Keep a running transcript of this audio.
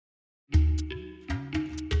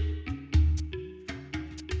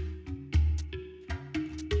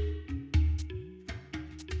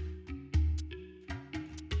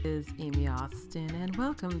is Amy Austin, and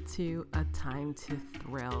welcome to A Time to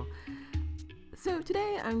Thrill. So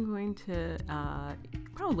today I'm going to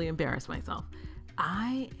probably embarrass myself.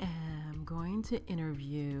 I am going to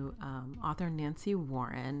interview author Nancy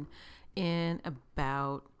Warren in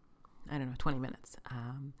about, 20 minutes.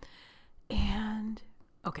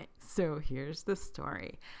 Okay, so here's the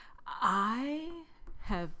story. I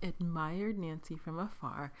have admired Nancy from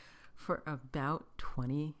afar for about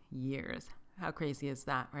 20 years. How crazy is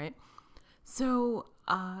that, right? So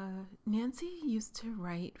Nancy used to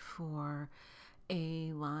write for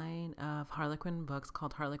a line of Harlequin books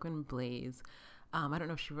called Harlequin Blaze. I don't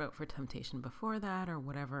know if she wrote for Temptation before that or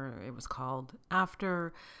whatever it was called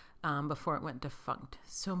after, before it went defunct.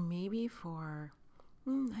 So maybe for,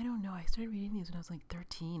 I don't know, I started reading these when I was like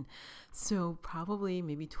 13. So probably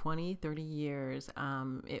maybe 20, 30 years.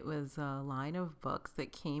 It was a line of books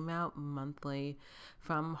that came out monthly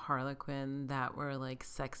from Harlequin that were like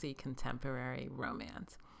sexy contemporary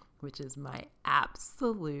romance, which is my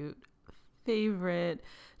absolute favorite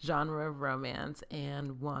genre of romance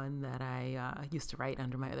and one that I used to write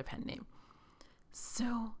under my other pen name.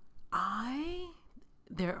 So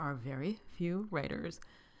there are very few writers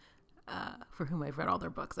for whom I've read all their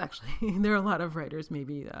books, actually. There are a lot of writers,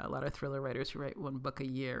 maybe a lot of thriller writers who write one book a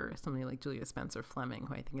year, something like Julia Spencer Fleming,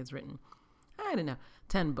 who I think has written,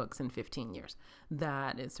 10 books in 15 years.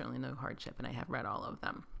 That is certainly no hardship, and I have read all of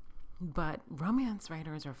them. But romance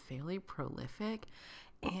writers are fairly prolific,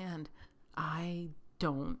 and I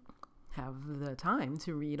don't have the time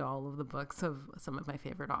to read all of the books of some of my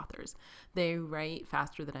favorite authors. They write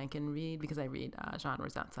faster than I can read because I read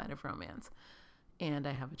genres outside of romance. And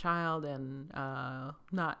I have a child and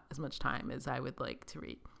not as much time as I would like to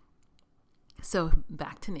read. So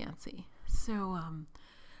back to Nancy. So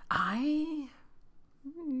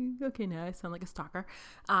okay, now I sound like a stalker.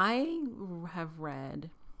 I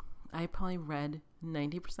probably read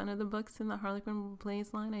 90% of the books in the Harlequin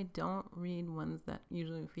Blaze line. I don't read ones that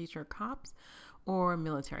usually feature cops or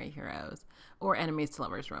military heroes or enemies to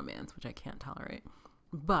lovers romance, which I can't tolerate.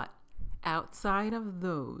 But outside of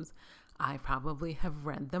those, I probably have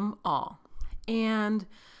read them all. And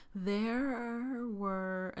there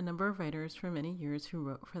were a number of writers for many years who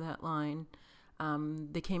wrote for that line.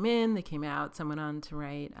 They came in, they came out. Some went on to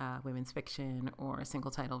write women's fiction or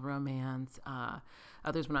single title romance.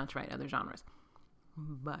 Others went on to write other genres.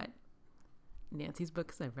 But Nancy's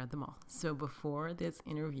books, I've read them all. So before this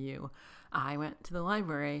interview, I went to the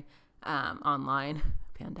library online,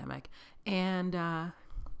 pandemic, and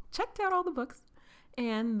checked out all the books.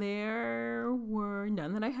 And there were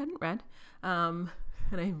none that I hadn't read. And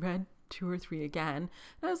I read 2 or 3 again.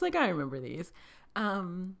 And I was like, I remember these.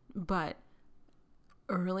 But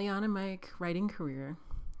early on in my writing career,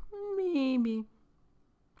 maybe,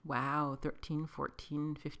 13,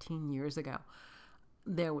 14, 15 years ago,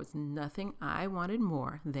 there was nothing I wanted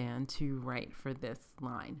more than to write for this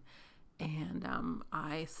line. And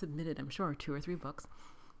I submitted, I'm sure, 2 or 3 books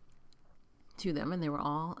to them, and they were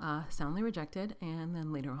all soundly rejected, and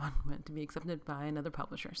then later on went to be accepted by another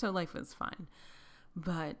publisher. So life was fine.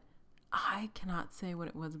 But I cannot say what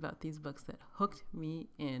it was about these books that hooked me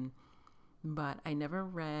in. But I never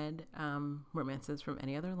read romances from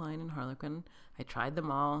any other line in Harlequin. I tried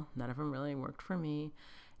them all. None of them really worked for me.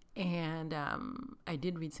 And I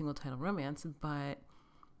did read single title romance, but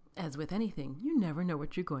as with anything, you never know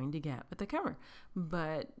what you're going to get with the cover.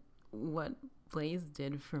 But what Blaze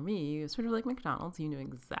did for me was sort of like McDonald's. You knew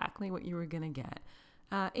exactly what you were going to get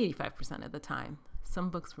 85% of the time. Some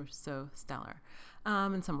books were so stellar,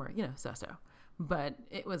 and some were, so-so. But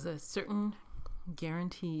it was a certain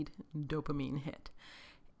guaranteed dopamine hit.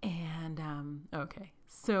 And, okay.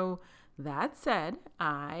 So that said,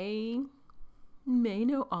 I may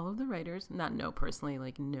know all of the writers, not know personally,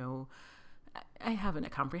 I have a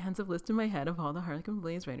comprehensive list in my head of all the Harlequin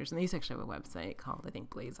Blaze writers. And they used to actually have a website called, I think,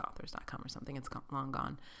 blazeauthors.com or something. It's long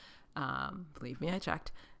gone. Believe me, I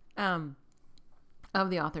checked. Of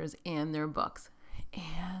the authors and their books.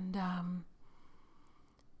 And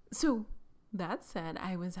so that said,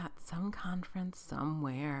 I was at some conference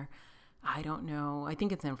somewhere. I don't know. I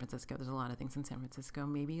think it's San Francisco. There's a lot of things in San Francisco.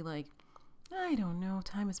 Maybe I don't know,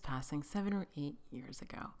 time is passing, 7 or 8 years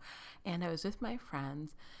ago. And I was with my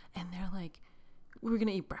friends, and they're like, we're going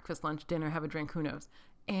to eat breakfast, lunch, dinner, have a drink, who knows?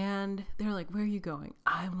 And they're like, where are you going?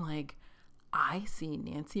 I'm like, I see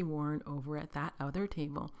Nancy Warren over at that other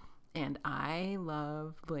table, and I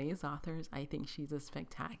love Blaze Authors. I think she's a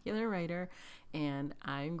spectacular writer, and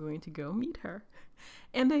I'm going to go meet her.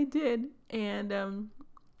 And I did, and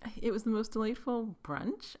it was the most delightful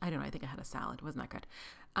brunch. I don't know, I think I had a salad. It wasn't that good.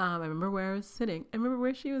 I remember where I was sitting. I remember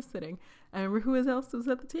where she was sitting. I remember who else was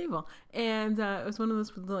at the table. And it was one of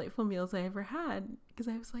those delightful meals I ever had because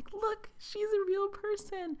I was like, look, she's a real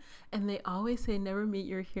person. And they always say never meet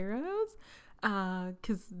your heroes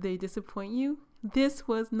because they disappoint you. This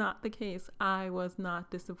was not the case. I was not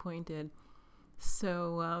disappointed.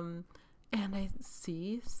 So, and I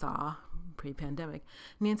saw pre-pandemic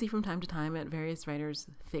Nancy from time to time at various writers'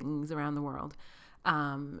 things around the world.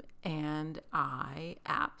 And I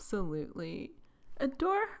absolutely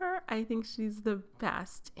adore her. I think she's the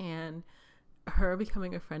best. And her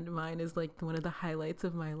becoming a friend of mine is like one of the highlights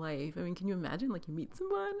of my life. I mean, can you imagine like you meet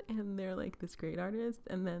someone and they're like this great artist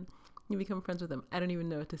and then you become friends with them? I don't even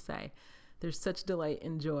know what to say. There's such delight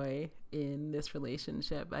and joy in this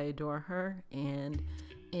relationship. I adore her. And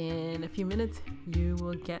in a few minutes, you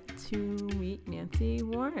will get to meet Nancy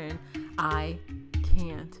Warren. I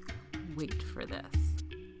can't wait for this.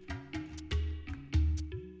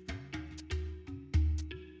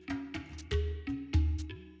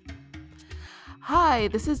 Hi,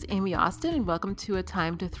 this is Amy Austin, and welcome to A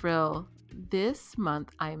Time to Thrill. This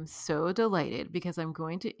month, I'm so delighted because I'm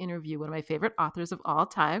going to interview one of my favorite authors of all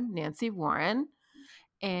time, Nancy Warren.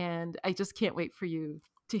 And I just can't wait for you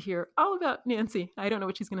to hear all about Nancy. I don't know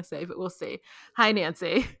what she's going to say, but we'll see. Hi,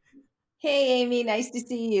 Nancy. Hey, Amy, nice to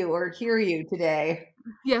see you or hear you today.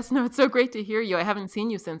 Yes, no, it's so great to hear you. I haven't seen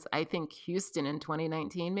you since I think Houston in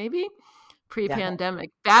 2019, maybe Definitely. pre-pandemic,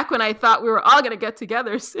 back when I thought we were all going to get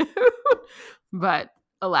together soon. But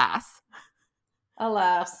alas.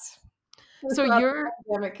 Alas. We So saw the you're,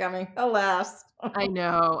 pandemic coming. Alas. I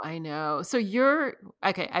know. So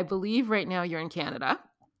okay, I believe right now you're in Canada.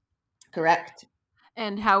 Correct.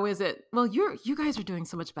 And how is it? Well, you guys are doing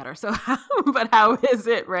so much better. So, but how is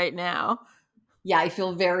it right now? Yeah, I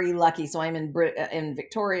feel very lucky. So I'm in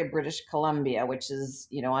Victoria, British Columbia, which is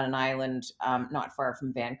on an island not far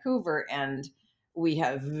from Vancouver, and we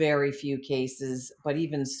have very few cases. But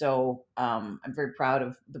even so, I'm very proud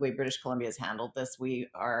of the way British Columbia has handled this. We've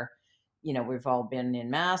all been in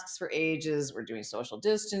masks for ages. We're doing social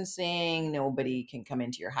distancing. Nobody can come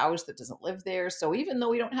into your house that doesn't live there. So even though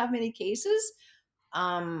we don't have many cases,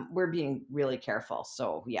 we're being really careful.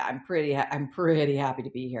 So yeah, I'm pretty happy to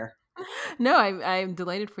be here. No, I'm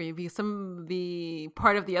delighted for you because some of the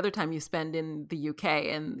part of the other time you spend in the UK,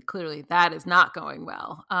 and clearly that is not going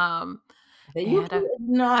well. The And UK is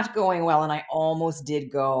not going well, and I almost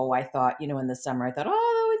did go. I thought, in the summer, I thought,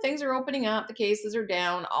 oh, things are opening up, the cases are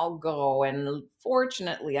down, I'll go. And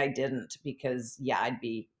fortunately, I didn't because, yeah, I'd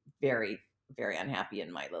be very, very unhappy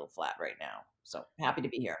in my little flat right now. So happy to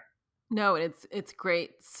be here. no, it's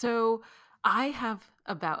great. So I have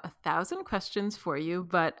about 1,000 questions for you,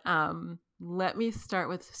 but let me start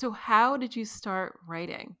with. So how did you start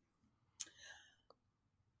writing?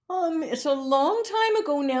 It's a long time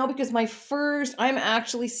ago now because I'm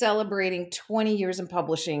actually celebrating 20 years in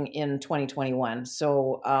publishing in 2021.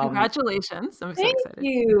 So, Congratulations! I'm so thank excited.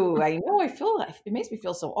 you. I know it makes me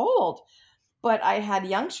feel so old. But I had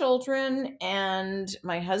young children, and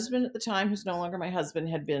my husband at the time, who's no longer my husband,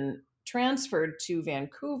 had been transferred to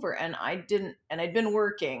Vancouver, and I'd been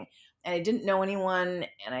working, and I didn't know anyone,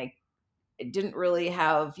 and I didn't really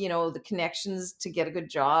have, the connections to get a good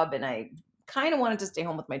job, and I kind of wanted to stay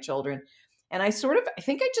home with my children. And I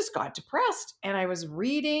think I just got depressed, and I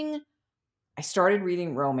started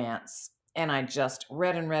reading romance, and I just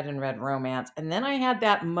read and read and read romance. And then I had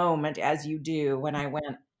that moment, as you do, when I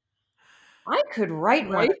went, I could write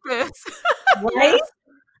one, Write this. right? Yes,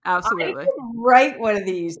 I absolutely. could write one of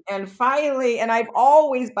these. And finally, and I've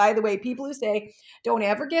always, by the way, people who say, don't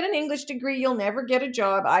ever get an English degree, you'll never get a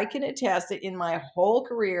job. I can attest that in my whole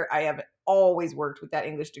career, I have always worked with that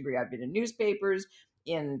English degree. I've been in newspapers,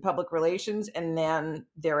 in public relations, and then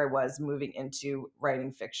there I was moving into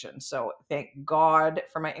writing fiction. So thank God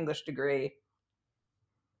for my English degree.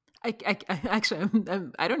 Actually,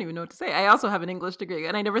 I don't even know what to say. I also have an English degree,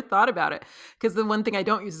 and I never thought about it because the one thing I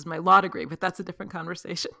don't use is my law degree, but that's a different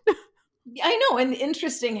conversation. I know, and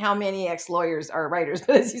interesting how many ex-lawyers are writers,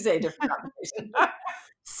 but as you say, different conversation.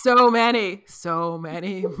 So many, so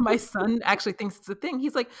many. My son actually thinks it's a thing.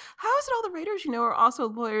 He's like, "How is it all the writers you know are also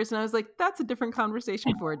lawyers?" And I was like, "That's a different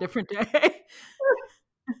conversation for a different day."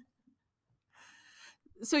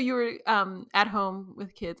 So you were at home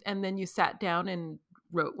with kids, and then you sat down and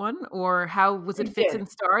wrote one, or how was I it fits did. and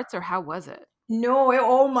starts, or how was it? No,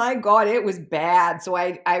 oh my God, it was bad. So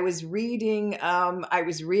I was reading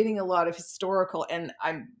a lot of historical, and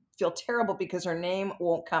I feel terrible because her name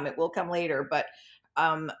won't come. It will come later, but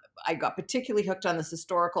um I got particularly hooked on this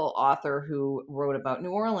historical author who wrote about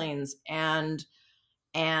New Orleans, and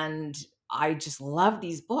I just love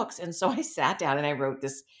these books. And so I sat down and I wrote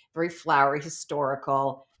this very flowery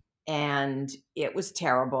historical, and it was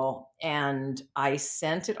terrible. And I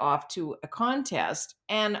sent it off to a contest,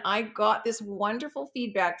 and I got this wonderful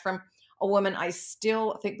feedback from a woman I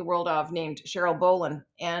still think the world of, named Cheryl Bolin.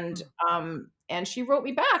 And she wrote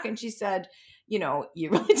me back and she said, you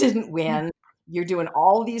really didn't win. You're doing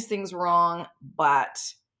all these things wrong, but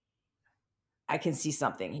I can see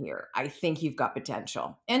something here. I think you've got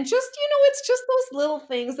potential. And just, it's just those little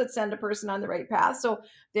things that send a person on the right path. So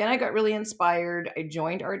then I got really inspired. I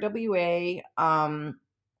joined RWA,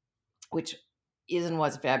 which is and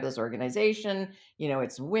was a fabulous organization.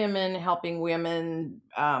 It's women helping women,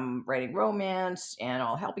 writing romance and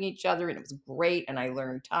all helping each other. And it was great. And I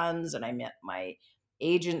learned tons. And I met my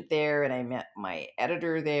agent there and I met my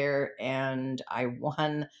editor there. And I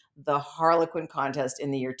won the Harlequin contest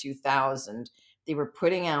in the year 2000. They were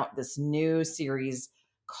putting out this new series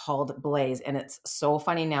called Blaze. And it's so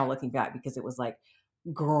funny now looking back because it was like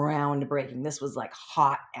groundbreaking. This was like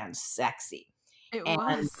hot and sexy. It And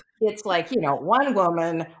was. it's like, one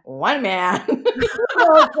woman, one man. It's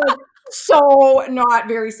like so not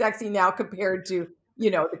very sexy now compared to,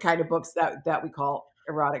 the kind of books that we call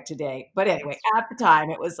erotic today. But anyway, at the time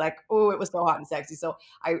it was like, oh, it was so hot and sexy.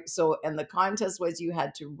 And the contest was you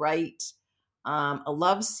had to write a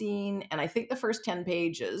love scene, and I think the first 10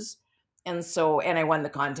 pages. And I won the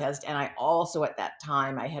contest. And I also, at that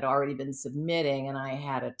time, I had already been submitting, and I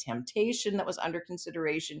had a Temptation that was under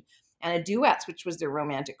consideration and a Duets, which was their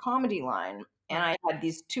romantic comedy line. And Right. I had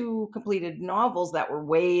these two completed novels that were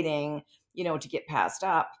waiting, to get passed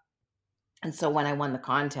up. And so when I won the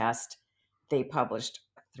contest, they published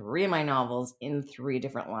three of my novels in three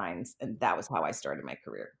different lines. And that was how I started my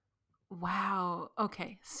career. Wow.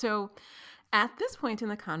 Okay. So at this point in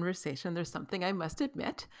the conversation, there's something I must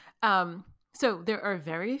admit. So there are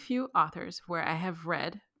very few authors where I have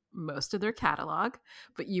read most of their catalog,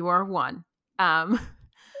 but you are one. Um,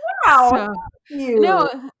 Wow, so thank no,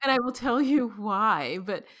 you. and I will tell you why.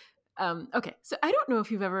 But okay, so I don't know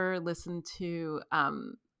if you've ever listened to.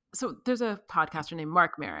 So there's a podcaster named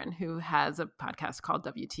Mark Maron who has a podcast called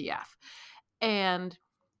WTF, and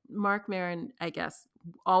Mark Maron, I guess,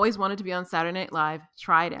 always wanted to be on Saturday Night Live,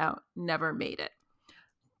 tried out, never made it.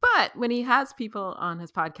 But when he has people on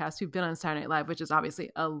his podcast who've been on Saturday Night Live, which is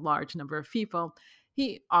obviously a large number of people,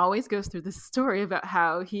 he always goes through this story about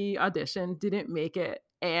how he auditioned, didn't make it,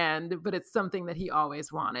 but it's something that he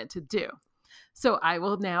always wanted to do. So I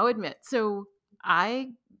will now admit, so I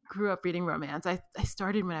grew up reading romance. I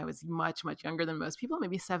started when I was much, much younger than most people,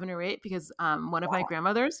 maybe 7 or 8, because one of my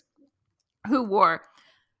grandmothers who wore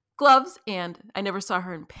gloves, and I never saw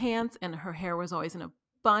her in pants, and her hair was always in a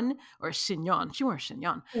bun or a chignon. She wore a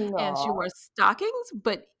chignon, and she No. wore stockings,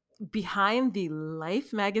 but behind the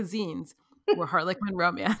Life magazines were Harlequin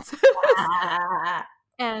romances.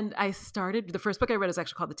 And I started, the first book I read is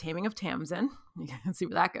actually called The Taming of Tamsin. You can see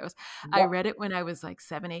where that goes. I Yep. read it when I was like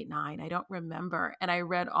 7, 8, 9. I don't remember. And I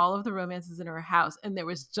read all of the romances in her house, and there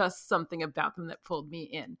was just something about them that pulled me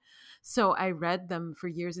in. So I read them for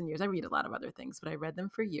years and years. I read a lot of other things, but I read them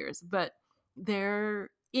for years. But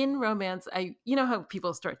they're in romance. You know how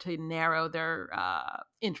people start to narrow their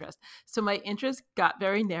interest. So my interest got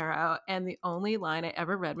very narrow, and the only line I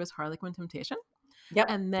ever read was Harlequin Temptation. Yep.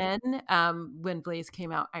 And then when Blaze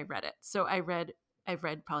came out, I read it. So I've read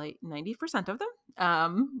probably 90% of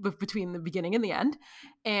them, between the beginning and the end,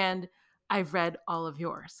 and I've read all of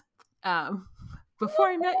yours before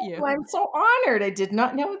I met you. I'm so honored. I did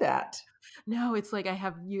not know that. No, it's like I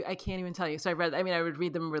have you. I can't even tell you. So I read. I mean, I would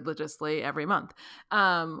read them religiously every month,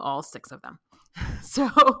 all 6 of them. So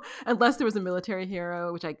unless there was a military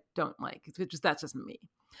hero, which I don't like, that's just me.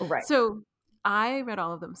 Right. So I read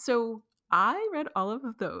all of them. So I read all of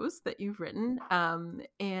those that you've written.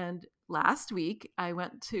 And last week I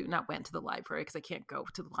not went to the library because I can't go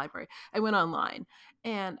to the library. I went online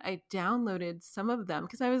and I downloaded some of them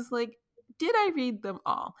because I was like, did I read them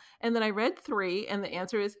all? And then I read 3, and the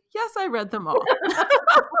answer is yes, I read them all.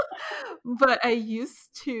 But I used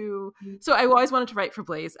to, so I always wanted to write for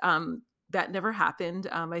Blaze. That never happened.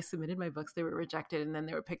 I submitted my books, they were rejected, and then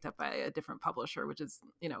they were picked up by a different publisher, which is,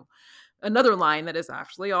 another line that is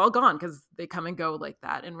actually all gone because they come and go like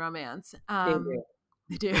that in romance. They do.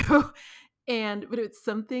 They do. But it's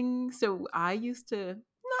something, so I used to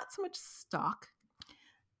not so much stalk,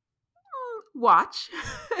 watch,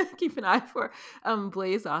 keep an eye for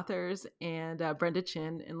Blaze authors and Brenda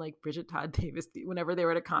Chin and like Bridget Todd Davis. Whenever they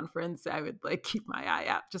were at a conference, I would like keep my eye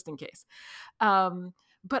out just in case.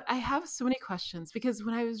 But I have so many questions because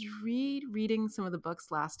when I was reading some of the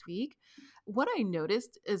books last week, what I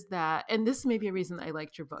noticed is that, and this may be a reason I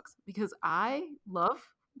liked your books, because I love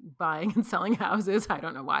buying and selling houses. I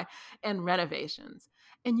don't know why, and renovations.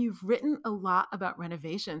 And you've written a lot about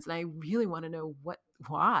renovations, and I really want to know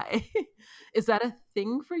why. Is that a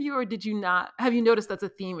thing for you, or did you not? Have you noticed that's a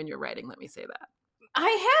theme in your writing? Let me say that.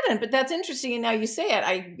 I hadn't, but that's interesting. And now you say it,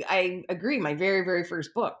 I agree. My very, very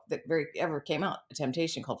first book that very ever came out, A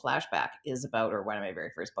Temptation, called Flashback, is about, or one of my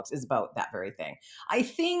very first books is about that very thing. I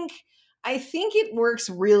think I think it works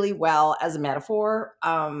really well as a metaphor.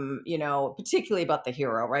 Particularly about the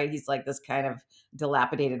hero, right? He's like this kind of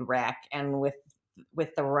dilapidated wreck, and with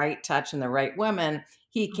the right touch and the right woman,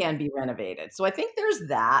 he Mhm. can be renovated. So I think there's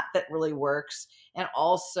that really works. And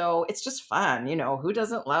also, it's just fun. Who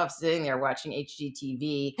doesn't love sitting there watching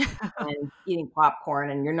HGTV and eating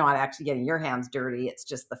popcorn, and you're not actually getting your hands dirty? It's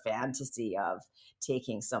just the fantasy of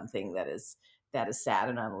taking something that is sad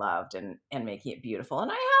and unloved, and making it beautiful.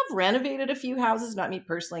 And I have renovated a few houses, not me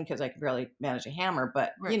personally, because I can barely manage a hammer,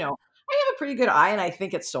 but Right. I have a pretty good eye, and I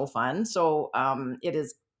think it's so fun. So it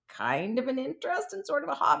is kind of an interest and sort of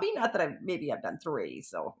a hobby. Not that I've done three,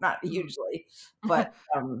 so not Mhm. hugely, but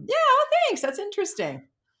yeah. Oh, thanks. That's interesting.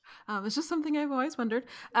 It's just something I've always wondered.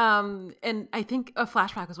 And I think A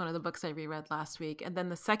Flashback was one of the books I reread last week. And then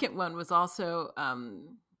the second one was also, well,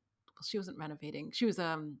 she wasn't renovating, she was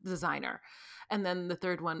a designer. And then the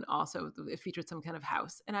third one also, it featured some kind of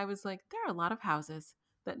house. And I was like, there are a lot of houses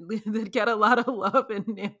that, that get a lot of love in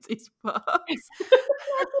Nancy's books.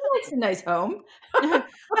 It's a nice home.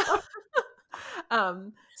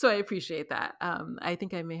 So I appreciate that. I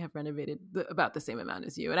think I may have renovated about the same amount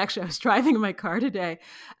as you. And actually, I was driving in my car today,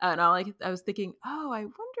 and I was thinking, oh, I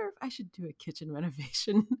wonder if I should do a kitchen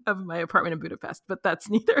renovation of my apartment in Budapest. But that's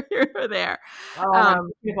neither here nor there. Oh, I'm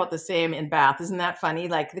Um, thinking about the same in Bath. Isn't that funny?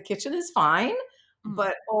 Like the kitchen is fine, mm.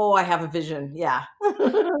 but oh, I have a vision. Yeah.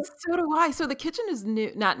 So do I. So the kitchen is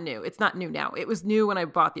new, not new. It's not new now. It was new when I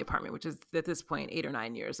bought the apartment, which is at this point 8 or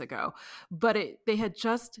 9 years ago. But they had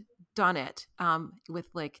just done it with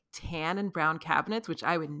like tan and brown cabinets, which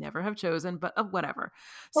I would never have chosen, but whatever.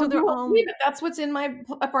 Oh, So you they're won't all believe it. That's what's in my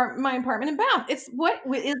apartment in Bath. It's what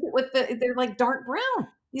is it with they're like dark brown.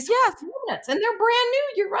 These yes, cabinets, and they're brand new.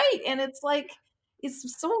 You're right, and it's like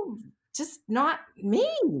it's so just not me.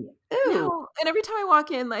 Ooh, no. And every time I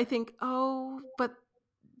walk in, I think, oh, but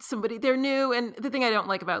somebody they're new. And the thing I don't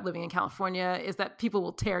like about living in California is that people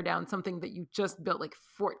will tear down something that you just built like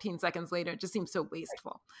 14 seconds later. It just seems so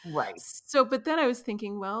wasteful. right. So, but then I was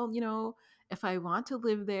thinking, well, if I want to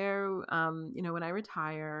live there, when I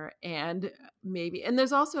retire, and maybe, and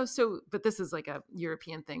there's also, but this is like a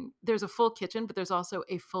European thing. There's a full kitchen, but there's also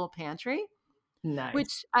a full pantry, Nice.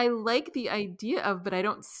 which I like the idea of, but I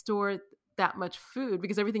don't store that much food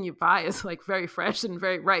because everything you buy is like very fresh and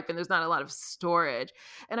very ripe, and there's not a lot of storage.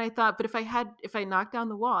 And I thought, but if I knocked down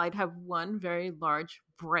the wall, I'd have one very large,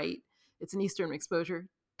 bright, it's an Eastern exposure,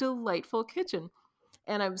 delightful kitchen.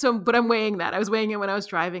 And but I'm weighing that. I was weighing it when I was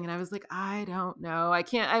driving, and I was like, I don't know. I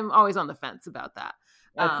can't, I'm always on the fence about that.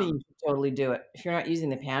 I think you Um, should totally do it. If you're not using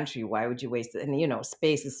the pantry, why would you waste it? And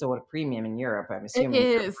space is so at a premium in Europe. I'm it assuming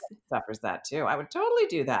is. suffers that too. I would totally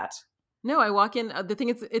do that. No, I walk in, the thing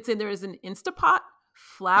it's in, there is an Instapot,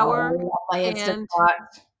 flour, Oh, my Instant and Pot.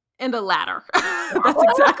 and a ladder. That's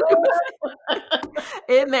exactly what's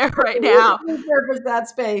in there right now. Repurpose that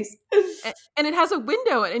space. And it has a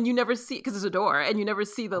window, and you never see, because there's a door, and you never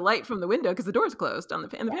see the light from the window because the door's closed in the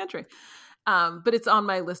pantry. But it's on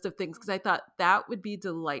my list of things because I thought that would be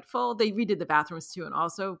delightful. They redid the bathrooms too, and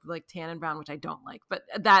also like tan and brown, which I don't like, but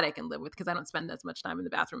that I can live with because I don't spend as much time in the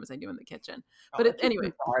bathroom as I do in the kitchen. Oh, But the anyway,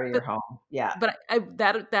 kitchen's part of your but home. Yeah.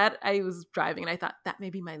 that I was driving, and I thought that may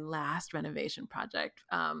be my last renovation project.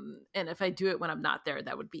 And if I do it when I'm not there,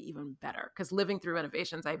 that would be even better because living through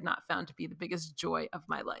renovations I've not found to be the biggest joy of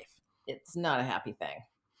my life. It's not a happy thing.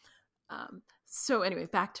 So anyway,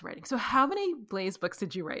 back to writing. So how many Blaze books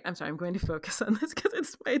did you write? I'm sorry, I'm going to focus on this because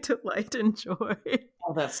it's my delight and joy.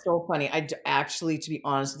 Oh, that's so funny. Actually, to be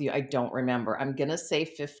honest with you, I don't remember. I'm gonna say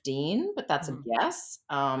 15, but that's a Mhm. guess.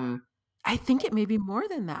 I think it may be more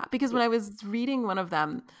than that because when I was reading one of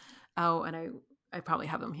them, oh, and I probably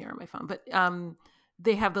have them here on my phone, but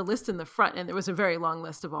they have the list in the front, and there was a very long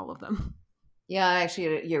list of all of them. Yeah,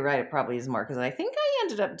 actually, you're right. It probably is more because I think I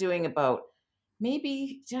ended up doing about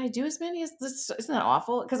maybe did I do as many as this? Isn't that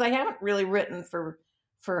awful? Because I haven't really written for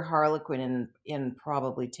Harlequin in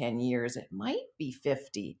probably 10 years. It might be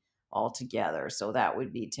 50 altogether. So that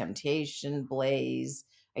would be Temptation, Blaze.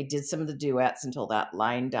 I did some of the duets until that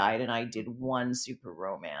line died, and I did one super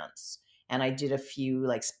romance, and I did a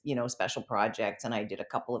few special projects, and I did a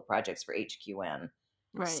couple of projects for HQN.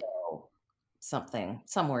 Right. So. something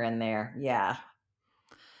somewhere in there. Yeah.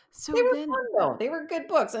 They So were then fun though. They were good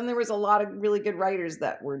books, and there was a lot of really good writers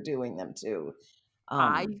that were doing them too.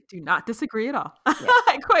 I Um, do not disagree at all. yeah,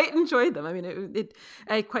 I quite enjoyed them. I mean,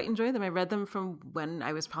 I quite enjoyed them. I read them from when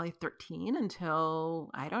I was probably 13 until,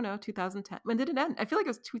 I don't know, 2010. When did it end? I feel like it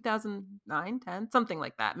was 2009, 10, something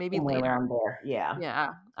like that, maybe somewhere later. around there. Yeah.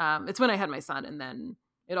 Yeah, it's when I had my son, and then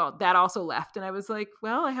that also left, and I was like,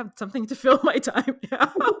 "Well, I have something to fill my time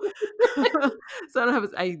now." So I don't have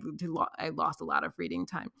I lost a lot of reading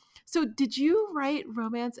time. So did you write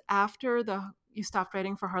romance after the you stopped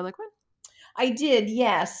writing for Harlequin? I did,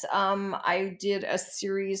 yes. I did a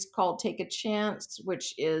series called Take a Chance,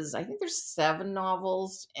 which is, I think there's 7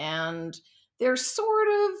 novels, and they're sort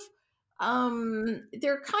of,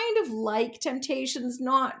 they're kind of like Temptations,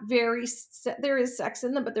 not very, there is sex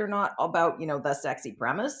in them, but they're not about, the sexy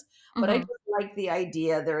premise. But I just Mhm. like the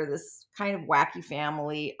idea. They're this kind of wacky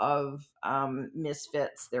family of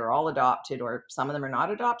misfits. They're all adopted, or some of them are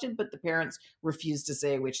not adopted, but the parents refuse to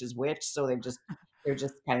say which is which. So they're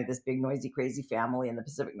just kind of this big, noisy, crazy family in the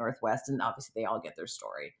Pacific Northwest, and obviously they all get their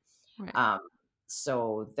story. Right. Um,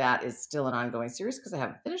 so that is still an ongoing series because I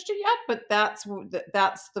haven't finished it yet. But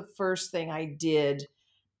that's the first thing I did,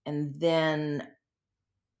 and then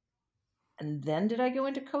did I go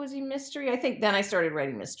into cozy mystery? I think then I started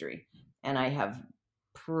writing mystery, and I have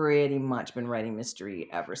pretty much been writing mystery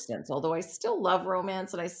ever since. Although I still love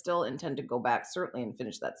romance, and I still intend to go back certainly and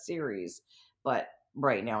finish that series. But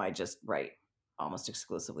right now, I just write almost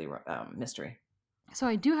exclusively mystery. So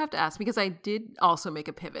I do have to ask because I did also make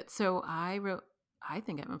a pivot. So I wrote, I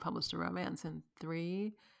think I haven't published a romance in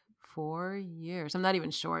 3, 4 years. I'm not even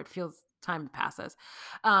sure. It feels time passes.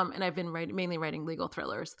 And I've been mainly writing legal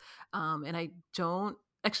thrillers. And I don't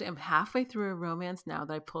actually, I'm halfway through a romance now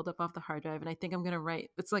that I pulled up off the hard drive. And I think I'm going to write,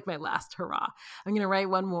 it's like my last hurrah. I'm going to write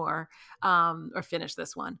one more or finish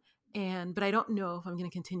this one. But I don't know if I'm going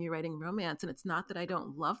to continue writing romance. And it's not that I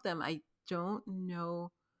don't love them. I don't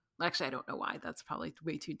know. Actually, I don't know why. That's probably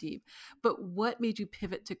way too deep. But what made you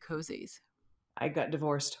pivot to cozies? I got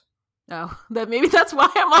divorced. Oh, that maybe that's why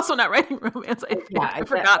I'm also not writing romance. I Yeah, think I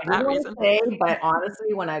forgot I didn't that want reason. to say, but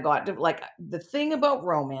honestly, when I got to like the thing about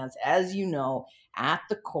romance, as you know, at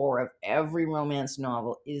the core of every romance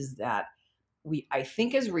novel is that I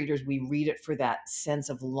think as readers, we read it for that sense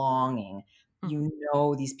of longing.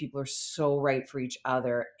 Mhm. These people are so right for each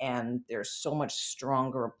other, and they're so much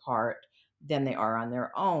stronger apart than they are on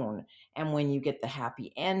their own. And when you get the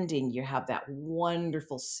happy ending, you have that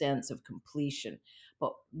wonderful sense of completion.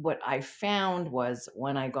 But what I found was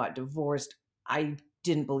when I got divorced, I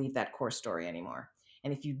didn't believe that core story anymore.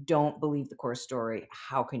 And if you don't believe the core story,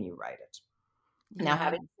 how can you write it? Now, Yeah,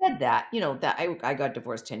 having said that, that I got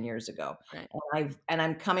divorced 10 years ago, right. and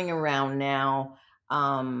I'm coming around now,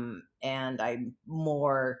 and I'm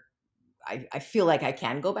more I feel like I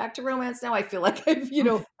can go back to romance now. I feel like I've,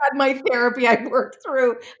 had my therapy. I've worked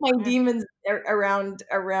through my Yeah. demons around,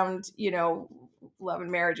 love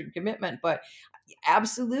and marriage and commitment, but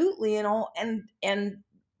absolutely,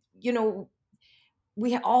 you know,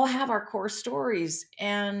 we all have our core stories,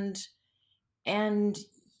 and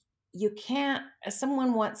you can't, as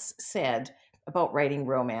someone once said about writing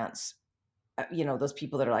romance, those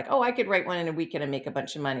people that are like, oh, I could write one in a weekend and make a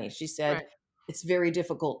bunch of money. She said, Right. it's very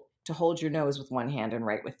difficult to hold your nose with one hand and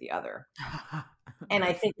write with the other. And I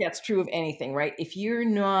That's think that's true of anything, right? If you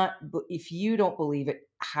don't believe it,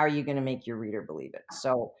 how are you going to make your reader believe it?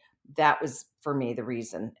 So that was for me the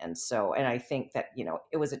reason. And I think that,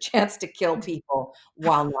 it was a chance to kill people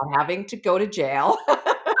while not having to go to jail.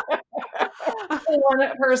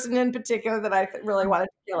 One person in particular that I really wanted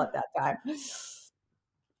to kill at that time.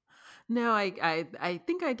 No, I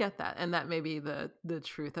think I get that, and that may be the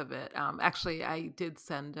truth of it. Actually, I did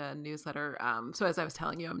send a newsletter. So as I was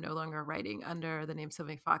telling you, I'm no longer writing under the name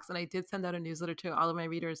Sylvie Fox, and I did send out a newsletter to all of my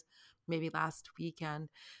readers maybe last weekend,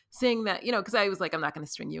 saying that because I was like, I'm not going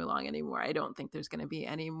to string you along anymore. I don't think there's going to be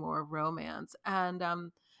any more romance, and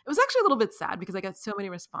it was actually a little bit sad because I got so many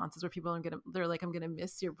responses where they're like, I'm gonna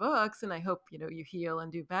miss your books, and I hope you heal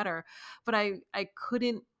and do better, but I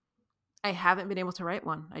couldn't. I haven't been able to write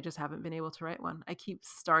one. I just haven't been able to write one. I keep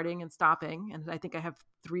starting and stopping, and I think I have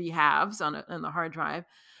 3 halves on the hard drive.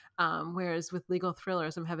 Whereas with legal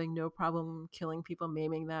thrillers, I'm having no problem killing people,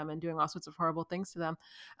 maiming them, and doing all sorts of horrible things to them.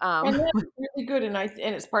 And Um, that's really good, and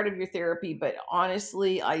it's part of your therapy, but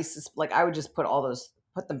honestly, like, I would just put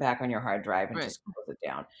them back on your hard drive and right. just close it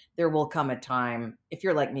down. There will come a time, if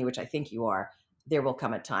you're like me, which I think you are, there will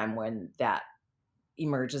come a time when that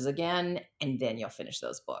emerges again, and then you'll finish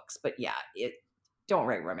those books. But yeah, don't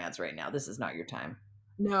write romance right now. This is not your time.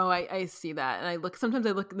 No, I see that, and sometimes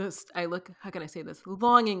I look, how can I say this,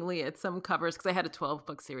 longingly at some covers because I had a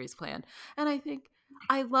 12-book series planned, and I think,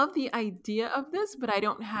 I love the idea of this, but I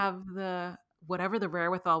don't have the whatever the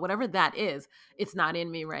wherewithal, whatever that is, it's not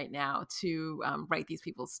in me right now to, write these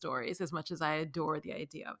people's stories as much as I adore the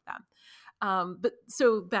idea of them. But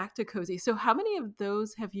so back to cozy. So how many of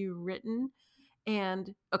those have you written?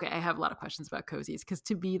 And okay, I have a lot of questions about cozies because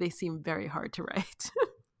to me they seem very hard to write.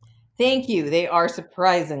 Thank you. They are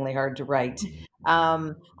surprisingly hard to write.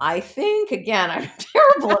 I think, again, I'm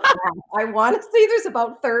terrible at math. I want to say there's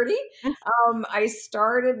about 30. I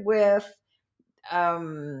started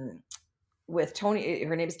um, with Tony.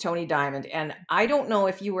 Her name is Tony Diamond, and I don't know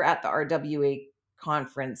if you were at the RWA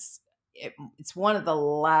conference. It's one of the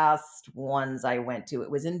last ones I went to. It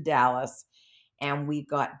was in Dallas, and we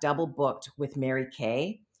got double booked with Mary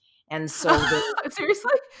Kay. And so the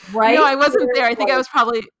Seriously? No, right I wasn't there, there. I think I was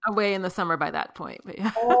probably away in the summer by that point. But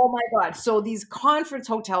yeah. oh my God. So these conference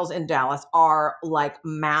hotels in Dallas are like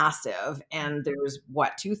massive. And there's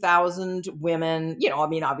what, 2,000 women? I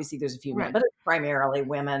mean, obviously there's a few men, Right. but it's primarily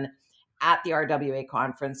women at the RWA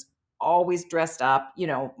conference, always dressed up.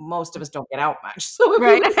 Most of us don't get out much. So if we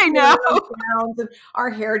Right. were I in know. our gowns and our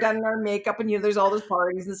hair done and our makeup, and there's all those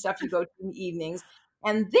parties and stuff you go to in the evenings.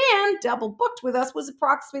 And then double booked with us was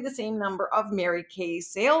approximately the same number of Mary Kay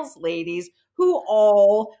sales ladies who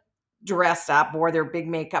all dressed up, wore their big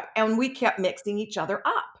makeup, and we kept mixing each other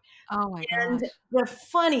up. Oh my And gosh. the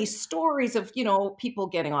funny stories of, people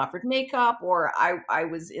getting offered makeup, or I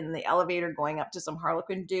was in the elevator going up to some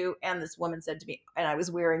Harlequin do, and this woman said to me, and I was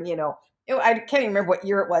wearing, I can't even remember what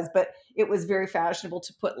year it was, but it was very fashionable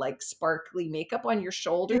to put like sparkly makeup on your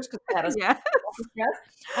shoulders because it had a Yes. dress.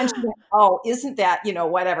 And she went, "Oh, isn't that,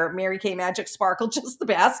 whatever, Mary Kay Magic Sparkle just the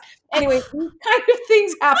best?" Anyway, these kind of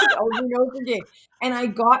things happened over and over again. And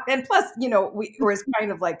and plus, it was kind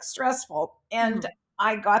of like stressful. And Mhm.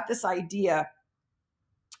 I got this idea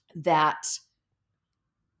that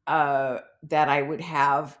that I would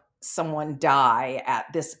have someone die at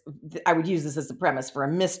this. I would use this as the premise for a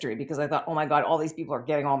mystery because I thought, oh my God, all these people are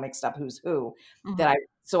getting all mixed up. Who's who? That Mhm. I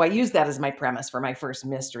So I used that as my premise for my first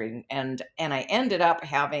mystery, and I ended up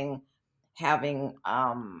having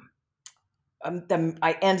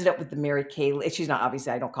I ended up with the Mary Kay. She's not,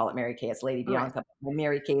 obviously, I don't call it Mary Kay. It's Lady Right. Bianca. The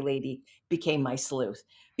Mary Kay lady became my sleuth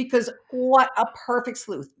because what a perfect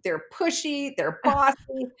sleuth. They're pushy. They're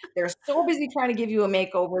bossy. They're so busy trying to give you a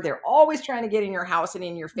makeover. They're always trying to get in your house and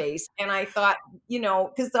in your face. And I thought,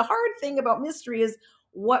 because the hard thing about mystery is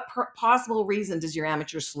what possible reason does your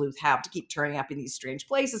amateur sleuth have to keep turning up in these strange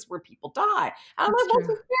places where people die? And I'm It's like, well,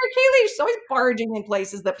 true. she's Mary Kay lady. She's always barging in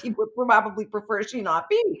places that people would probably prefer she not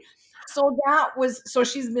be. So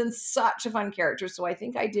she's been such a fun character. So I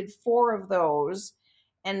think I did 4 of those.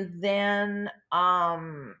 And then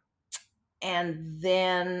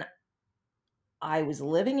I was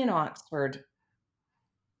living in Oxford,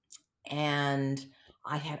 and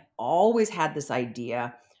I had always had this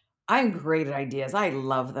idea. I'm great at ideas. I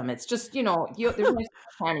love them. It's just, there's only so much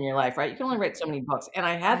time in your life, right? You can only write so many books. And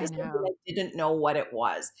I had I this idea, know. I didn't know what it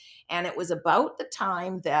was. And it was about the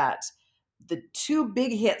time that the 2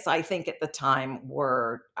 big hits, I think, at the time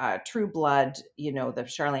were True Blood, the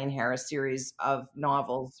Charlene Harris series of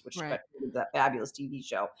novels, which got Right. that fabulous TV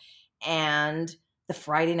show, and the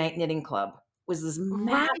Friday Night Knitting Club was this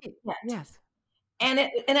massive Right. hit. Yes. And I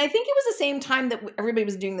think it was the same time that everybody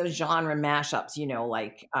was doing those genre mashups,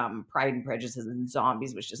 like Pride and Prejudice and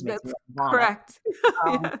Zombies, which just makes me That's want to vomit. correct.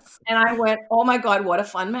 Um, Yes. and I went, "Oh my God, what a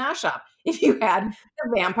fun mashup." If you had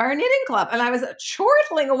the Vampire Knitting Club. And I was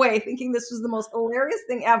chortling away thinking this was the most hilarious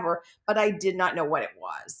thing ever, but I did not know what it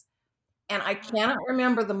was. And I cannot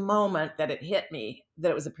remember the moment that it hit me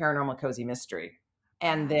that it was a paranormal cozy mystery.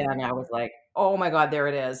 And then I was Oh. like, "Oh my God, there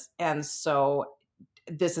it is." And so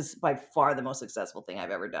this is by far the most successful thing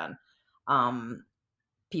I've ever done. Um,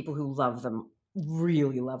 People who love them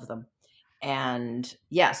really love them. And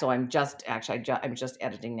yeah, so I'm just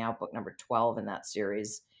editing now book number 12 in that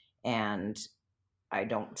series, and I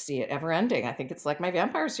don't see it ever ending. I think it's like my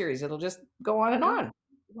vampire series. It'll just go on and Oh, on.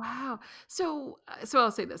 wow. So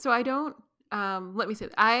I'll say this. So I don't let me say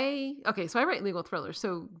that. So I write legal thrillers.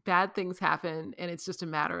 So bad things happen and it's just a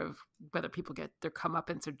matter of whether people get their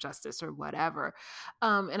comeuppance or justice or whatever.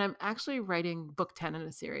 And I'm actually writing book 10 in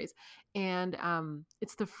a series. And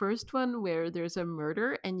it's the first one where there's a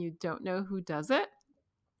murder and you don't know who does it.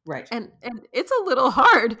 Right. And it's a little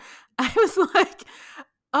hard. I was like,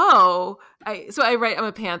 oh, I'm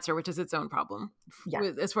a pantser, which is its own problem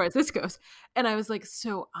Yeah. as far as this goes. And I was like,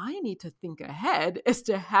 so I need to think ahead as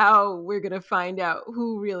to how we're going to find out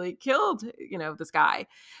who really killed, this guy.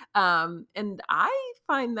 And I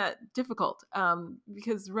find that difficult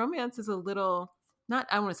because romance is a little, not,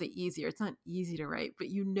 I want to say easier. It's not easy to write, but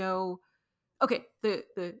okay,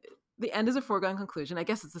 the end is a foregone conclusion. I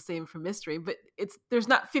guess it's the same for mystery, but there's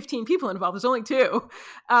not 15 people involved. There's only two.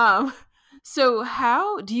 Um, so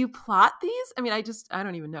how do you plot these? I mean, I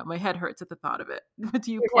don't even know. My head hurts at the thought of it. But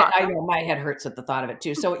do you Yeah, plot I them? know my head hurts at the thought of it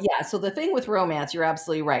too. So yeah, so the thing with romance, you're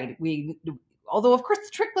absolutely right. Although of course the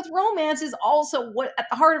trick with romance is also what at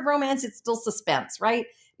the heart of romance, it's still suspense, right?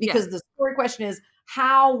 Yeah. Because the story question is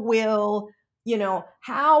how will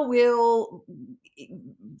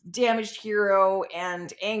damaged hero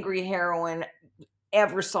and angry heroine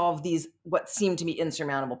ever solve these what seem to be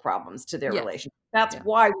insurmountable problems to their Yes. relationship. That's Yeah.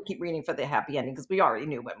 why we keep reading for the happy ending because we already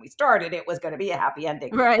knew when we started it was going to be a happy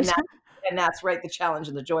ending, and Right. that's right. The challenge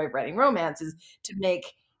and the joy of writing romance is to make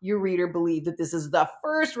your reader believe that this is the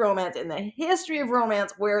first romance in the history of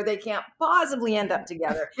romance where they can't possibly end up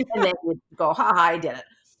together, and then you go, "Ha ha, I did it."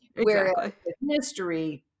 Whereas Exactly. with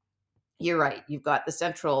mystery, you're right. You've got the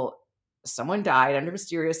central someone died under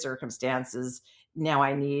mysterious circumstances. Now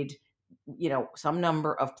I need, some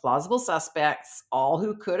number of plausible suspects, all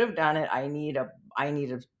who could have done it. I need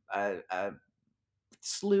a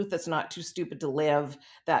sleuth that's not too stupid to live,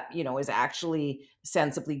 that is actually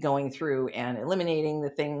sensibly going through and eliminating the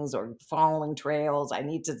things or following trails. I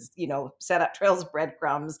need to set up trails of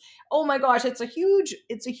breadcrumbs. Oh my gosh, it's a huge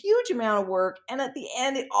amount of work, and at the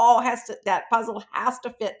end that puzzle has to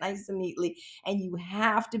fit nice and neatly, and you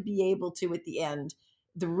have to be able to, at the end,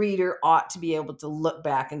 the reader ought to be able to look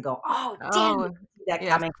back and go, oh damn, I Oh, didn't see that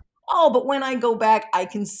yes. coming. Oh, but when I go back I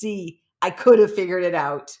can see I could have figured it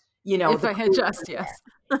out. If The I had clue. just, yes.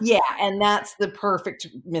 Yeah, and that's the perfect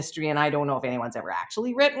mystery, and I don't know if anyone's ever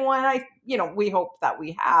actually written one. We hope that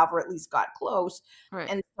we have, or at least got close. Right.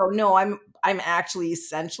 And so, no, I'm actually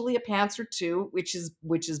essentially a pantser too, which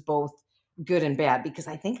is both good and bad, because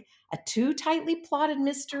I think a too tightly plotted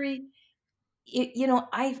mystery,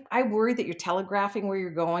 I worry that you're telegraphing where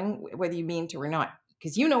you're going, whether you mean to or not,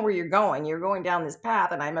 because you know where you're going. You're going down this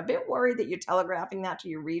path, and I'm a bit worried that you're telegraphing that to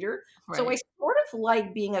your reader. So I Right. sort of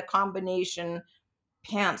like being a combination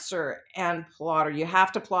pantser and plotter. You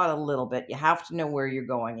have to plot a little bit. You have to know where you're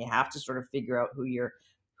going. You have to sort of figure out who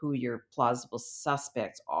your plausible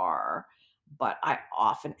suspects are. But I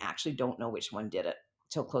often actually don't know which one did it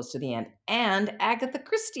till close to the end. And Agatha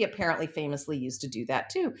Christie apparently famously used to do that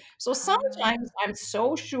too. So sometimes I'm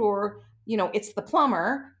so sure, it's the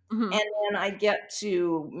plumber. Mhm. And then I get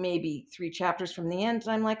to maybe 3 chapters from the end,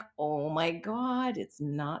 and I'm like, oh my God, it's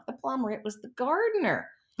not the plumber, it was the gardener.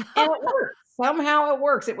 And it works. Somehow it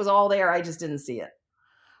works. It was all there. I just didn't see it.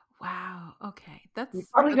 Wow. Okay. You That's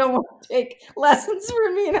probably that's don't want to take lessons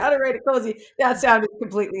from me on how to write a cozy. That sounded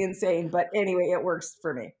completely insane, but anyway, it works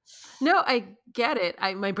for me. No, I get it.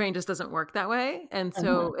 My brain just doesn't work that way, and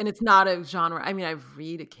Mhm. it's not a genre. I mean, I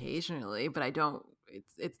read occasionally, but I don't.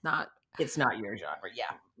 It's not. It's not your genre.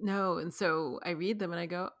 Yeah. No, and so I read them and I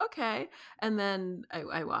go, okay, and then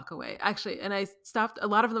I walk away. Actually, and I stopped. A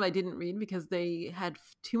lot of them I didn't read because they had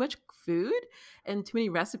too much food and too many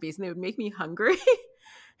recipes, and they would make me hungry.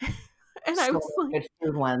 And I So was like, many good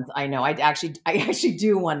food ones. I know. I actually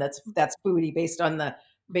do one that's foodie based on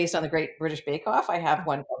the Great British Bake Off. I have oh,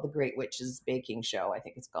 one called the Great Witch's Baking Show, I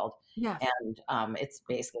think it's called. yes, And it's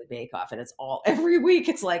basically Bake Off, and it's all every week.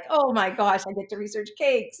 It's like, oh my gosh, I get to research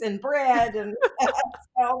cakes and bread, and it's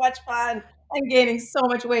so much fun. I'm gaining so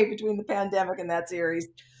much weight between the pandemic and that series.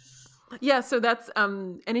 yeah. So that's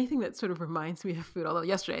anything that sort of reminds me of food. Although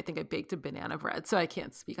yesterday I think I baked a banana bread, so I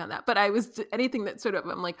can't speak on that. But anything that sort of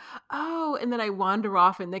I'm like, oh, and then I wander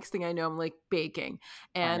off, and next thing I know, I'm like baking,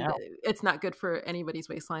 I and know. it's not good for anybody's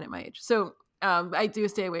waistline at my age. So I do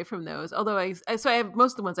stay away from those. Although so I have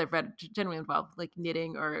most of the ones I've read generally involve like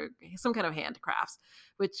knitting or some kind of handcrafts,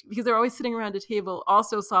 which because they're always sitting around a table,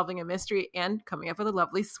 also solving a mystery and coming up with a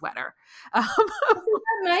lovely sweater, um, Isn't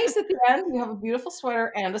that nice at the end? You have a beautiful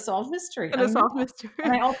sweater and a solved mystery. and I a know. solved And mystery.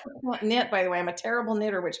 I also can't knit, by the way. I'm a terrible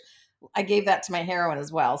knitter, which I gave that to my heroine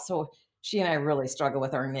as well. So she and I really struggle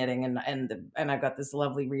with our knitting, and I've got this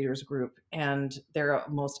lovely readers group, and there are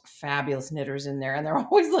most fabulous knitters in there, and they're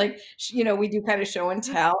always like, we do kind of show and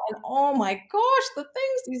tell, and oh my gosh, the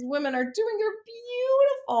things these women are doing are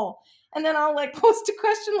beautiful. And then I'll like post a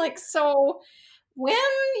question like, so when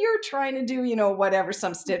you're trying to do, whatever,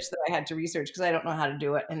 some stitch that I had to research because I don't know how to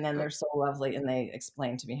do it, and then they're so lovely and they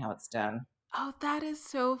explain to me how it's done. Oh, that is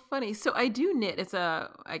so funny. So I do knit. It's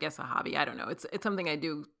I guess a hobby. I don't know. It's something I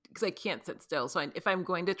do because I can't sit still. So if I'm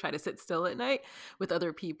going to try to sit still at night with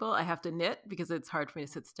other people, I have to knit because it's hard for me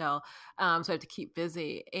to sit still. So I have to keep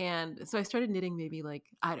busy. And so I started knitting maybe like,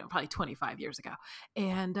 I don't know, probably 25 years ago.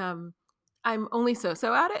 And I'm only so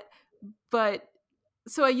at it. But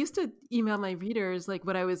so I used to email my readers like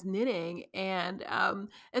what I was knitting, and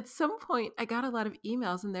at some point I got a lot of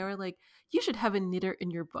emails, and they were like, "You should have a knitter in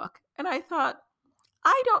your book." And I thought,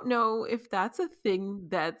 I don't know if that's a thing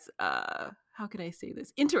that's how can I say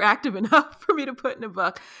this, interactive enough for me to put in a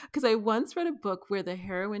book, because I once read a book where the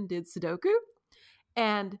heroine did Sudoku,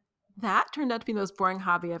 and that turned out to be the most boring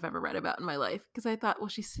hobby I've ever read about in my life, because I thought, well,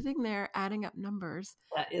 she's sitting there adding up numbers.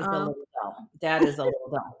 That is a Um, little dumb. That is a little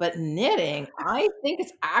dumb. But knitting, I think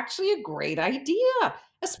it's actually a great idea,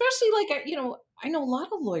 especially like I know a lot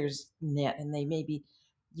of lawyers knit, and they maybe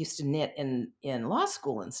used to knit in law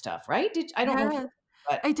school and stuff, right? I don't know if you, Yeah,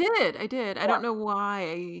 but I did. I did. I yeah, don't know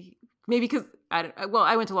why. Maybe because well,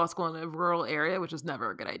 I went to law school in a rural area, which was never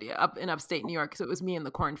a good idea, up in upstate New York. So it was me in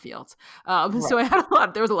the cornfields. right. So I had a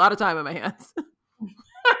lot. There was a lot of time on my hands.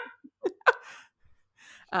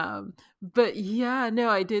 But yeah, no,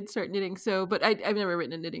 I did start knitting. So, but I've never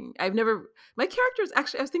written a knitting. I've never. My characters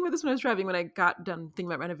actually. I was thinking about this when I was driving. When I got done thinking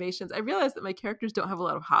about renovations, I realized that my characters don't have a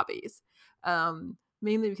lot of hobbies.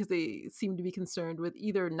 Mainly because they seem to be concerned with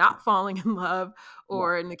either not falling in love, Yeah,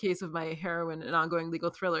 or in the case of my heroine, an ongoing legal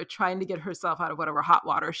thriller, trying to get herself out of whatever hot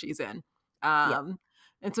water she's in. yeah. Um,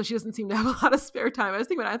 and so she doesn't seem to have a lot of spare time. I was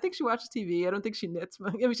thinking, I think she watches TV. I don't think she knits. I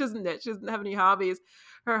mean, she doesn't knit. She doesn't have any hobbies.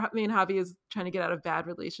 Her main hobby is trying to get out of bad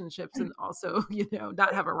relationships, and also,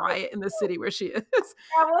 not have a riot in the city where she is.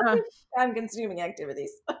 Yeah, well, Uh, time-consuming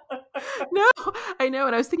activities. no, I know.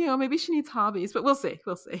 And I was thinking, oh, maybe she needs hobbies, but we'll see.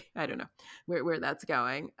 We'll see. I don't know where that's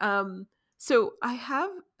going. So I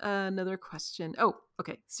have another question. Oh,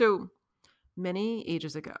 okay. So many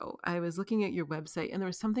ages ago, I was looking at your website, and there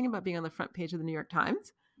was something about being on the front page of the New York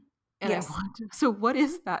Times. And I Yes. want to, so what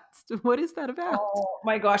is that? What is that about? Oh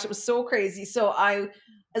my gosh, it was so crazy. So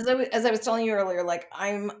as I was telling you earlier, like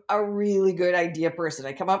I'm a really good idea person.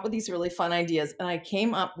 I come up with these really fun ideas, and I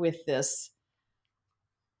came up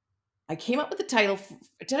with the title.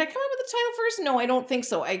 Did I come up with the title first? No, I don't think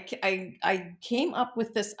so. I came up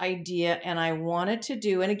with this idea, and I wanted to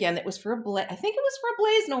do, and again, it was for a Blaze. I think it was for a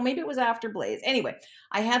Blaze. No, maybe it was after Blaze. Anyway,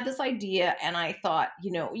 I had this idea, and I thought,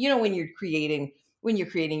 when you're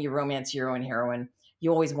creating your romance hero and heroine,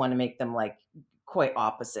 you always want to make them like quite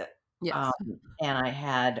opposite. Um, Yes. and I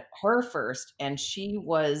had her first, and she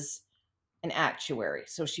was an actuary.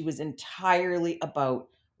 So she was entirely about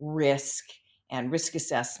risk and risk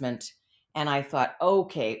assessment. And I thought,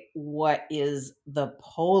 okay, what is the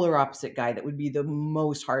polar opposite guy that would be the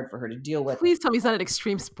most hard for her to deal with? Please tell me he's not an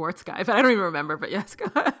extreme sports guy, but I don't even remember. But yes, go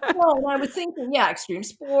ahead. Well, and I was thinking, yeah, extreme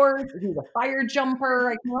sports. He's a fire jumper.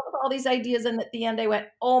 I came up with all these ideas, and at the end, I went,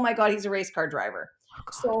 "Oh my god, he's a race car driver." Oh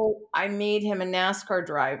God. So I made him a NASCAR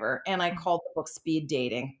driver, and I called the book "Speed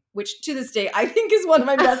Dating," which to this day I think is one of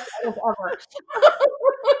my best titles ever.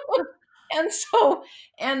 and so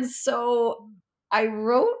and so I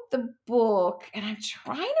wrote the book, and I'm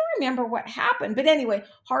trying to remember what happened, but anyway,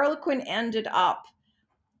 Harlequin ended up.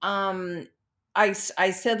 Um, I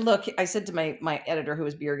said, look, I said to my editor, who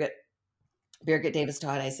was Birgit Davis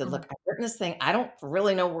Todd, I said, Mhm. look, I've written this thing. I don't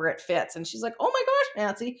really know where it fits. And she's like, oh my gosh,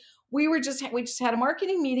 Nancy, we just had a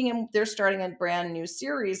marketing meeting, and they're starting a brand new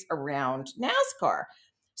series around NASCAR.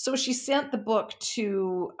 So she sent the book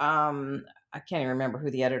to, I can't even remember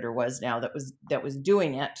who the editor was now that was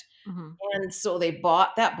doing it. Mhm. And so they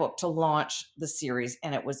bought that book to launch the series,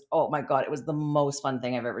 and it was, oh my god, it was the most fun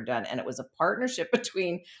thing I've ever done. And it was a partnership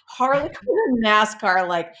between Harley Quinn and NASCAR.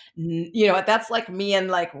 Like, that's like me and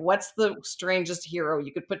like, what's the strangest hero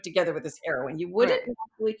you could put together with this heroine? You wouldn't Right.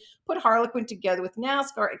 actually put Harlequin together with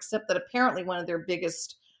NASCAR, except that apparently one of their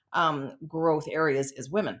biggest growth areas is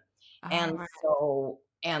women. All And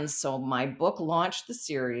right. so my book launched the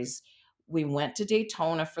series. We went to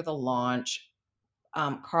Daytona for the launch.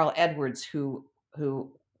 Carl Edwards, who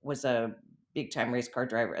was a big time race car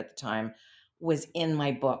driver at the time, was in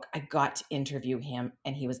my book. I got to interview him,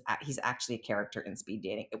 and he's actually a character in Speed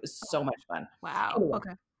Dating. It was so much fun. Wow. Anyway,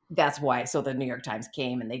 Okay. that's why. So the New York Times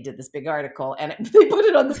came, and they did this big article, and they put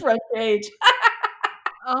it on the front page.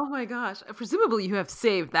 Oh my gosh. Presumably you have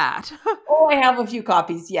saved that. Oh, I have a few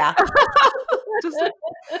copies. Yeah, just a,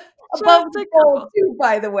 above just the a fold couple. too.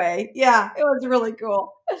 By the way, yeah, it was really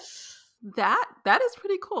cool. That is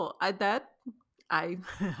pretty cool. I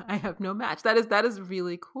I have no match. That is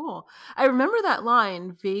really cool. I remember that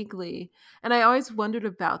line vaguely, and I always wondered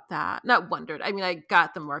about that. Not wondered. I mean, I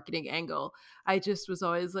got the marketing angle. I just was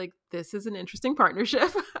always like, this is an interesting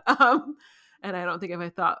partnership. um, and I don't think if I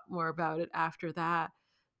thought more about it after that.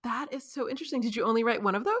 That is so interesting. Did you only write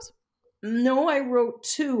one of those? No, I wrote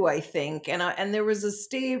 2, I think, and there was a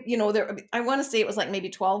stave, there I wanna say it was, like,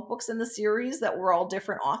 maybe 12 books in the series that were all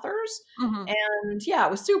different authors, Hmm. and, yeah,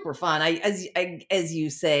 it was super fun. As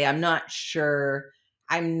you say, I'm not sure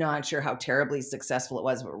how terribly successful it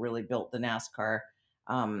was, but really built the NASCAR,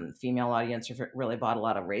 female audience, if it really brought a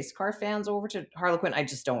lot of race car fans over to Harlequin, I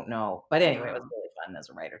just don't know, but anyway, it was No. really fun as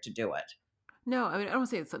a writer to do it. No, I mean, I don't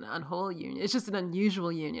say it's an unholy union. It's just an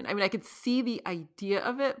unusual union. I mean, I could see the idea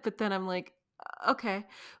of it, but then I'm like, okay,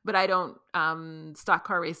 but I don't. Stock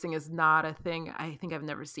car racing is not a thing I think I've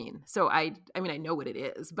never seen. So I mean, I know what it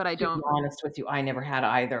is, but I To be don't. honest with you, I never had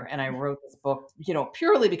either, and I wrote this book,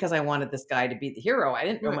 purely because I wanted this guy to be the hero. I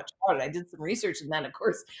didn't know Right. much about it. I did some research, and then, of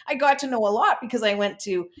course, I got to know a lot because I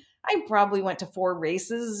probably went to 4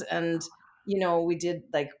 races, and, we did,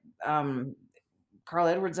 like, um, Carl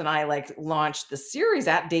Edwards and I, like, launched the series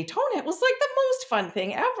at Daytona. It was, like, the most fun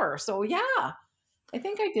thing ever. So, yeah, I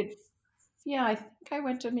think I did yeah, I think I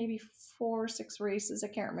went to maybe 4 or 6 races, I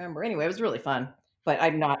can't remember. Anyway, it was really fun, but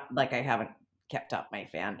I'm not like, I haven't kept up my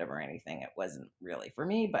fandom or anything. It wasn't really for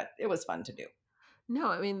me, but it was fun to do. No,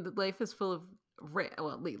 I mean, the life is full of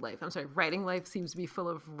life. I'm sorry, writing life seems to be full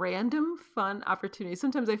of random fun opportunities.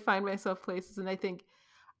 Sometimes I find myself places, and I think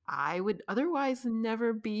I would otherwise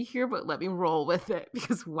never be here, but let me roll with it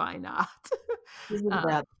because why not? Isn't um,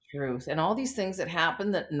 that the truth? And all these things that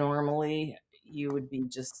happen that normally you would be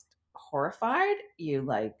just horrified, you,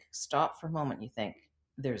 like, stop for a moment, you think,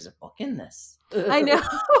 "There's a book in this." I know.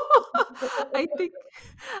 I think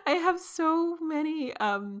I have so many,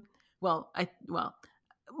 well,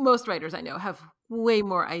 most writers I know have way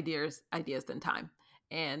more ideas than time.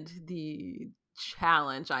 And the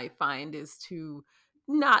challenge I find is to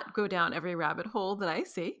not go down every rabbit hole that I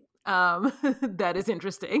see. That is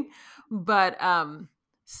interesting. But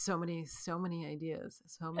so many ideas.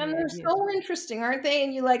 So And many they're ideas. so interesting, aren't they?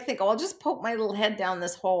 And you, like, think, "Oh, I'll just poke my little head down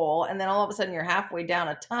this hole," and then all of a sudden you're halfway down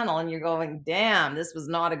a tunnel and you're going, "Damn, this was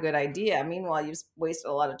not a good idea." Meanwhile, you've wasted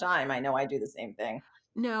a lot of time. I know I do the same thing.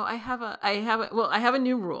 No, I have a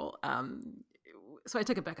new rule. So I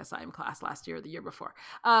took a Becca Syme class last year or the year before.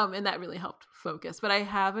 And that really helped focus. But I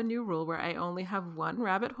have a new rule where I only have one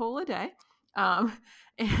rabbit hole a day. Um,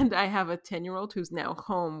 and I have a 10-year-old who's now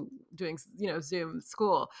home doing, Zoom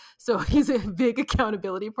school. So he's a big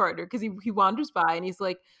accountability partner because he wanders by and he's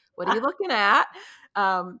like, "What are you looking at?"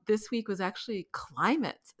 This week was actually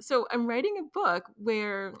climate. So I'm writing a book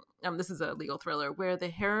where this is a legal thriller where the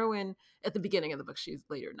heroine at the beginning of the book, she's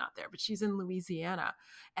later not there, but she's in Louisiana.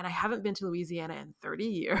 And I haven't been to Louisiana in 30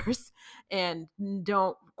 years and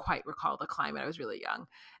don't quite recall the climate. I was really young.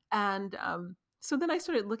 And so then I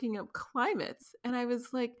started looking up climates and I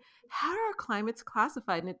was like, how are climates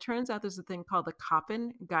classified? And it turns out there's a thing called the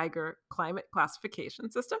Köppen Geiger climate classification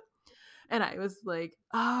system. And I was like,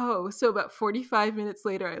 oh, so about 45 minutes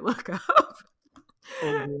later, I look up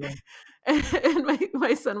Oh, dear. and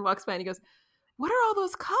my son walks by and he goes, "What are all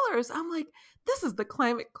those colors?" I'm like, "This is the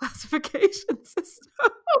climate classification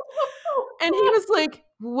system." And he was like,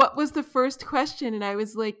 "What was the first question?" And I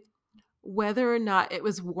was like, whether or not it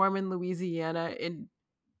was warm in Louisiana in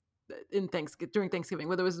Thanksgiving during Thanksgiving,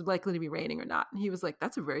 whether it was likely to be raining or not. And he was like,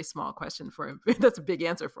 "That's a very small question for a that's a big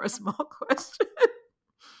answer for a small question."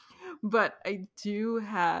 But I do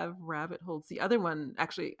have rabbit holes. The other one,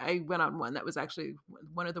 actually, I went on one that was actually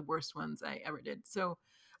one of the worst ones I ever did. So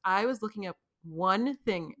I was looking up one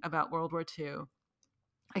thing about World War II.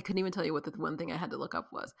 I couldn't even tell you what the one thing I had to look up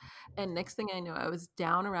was. And next thing I know, I was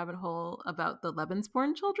down a rabbit hole about the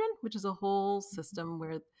Lebensborn children, which is a whole system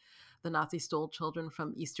where the Nazis stole children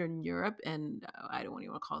from Eastern Europe and I don't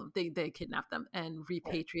even want to call them, they kidnapped them and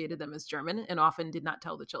repatriated them as German and often did not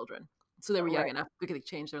tell the children. So they were young Right. enough because they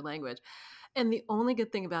changed their language. And the only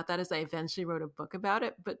good thing about that is I eventually wrote a book about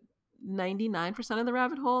it, but 99% of the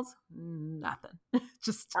rabbit holes, nothing. I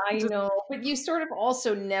Just know, but you sort of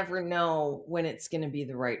also never know when it's gonna be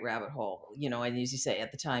the right rabbit hole, and as you say,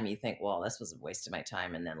 at the time, you think, "Well, this was a waste of my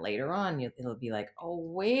time," and then later on, it'll be like, "Oh,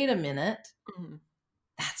 wait a minute, mhm.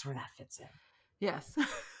 that's where that fits in." Yes.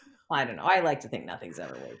 I don't know, I like to think nothing's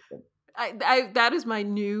ever wasted. That is my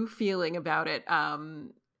new feeling about it.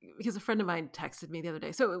 because a friend of mine texted me the other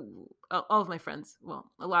day. So all of my friends,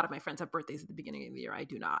 well, a lot of my friends have birthdays at the beginning of the year. I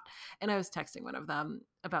do not. And I was texting one of them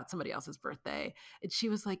about somebody else's birthday. And she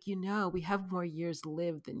was like, we have more years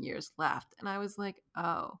lived than years left. And I was like,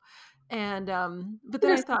 oh. And but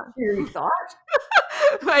then I There's thought, a cheery thought.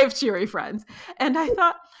 I have cheery friends, and I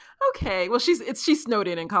thought, okay, well, she snowed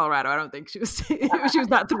in Colorado. I don't think she was she was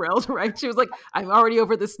not thrilled, right? She was like, I'm already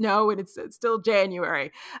over the snow, and it's still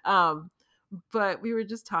January. Um, but we were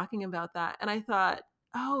just talking about that, and I thought,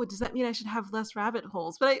 oh, does that mean I should have less rabbit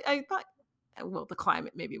holes? But I thought, well, the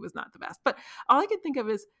climate maybe was not the best, but all I could think of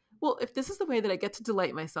is, well, if this is the way that I get to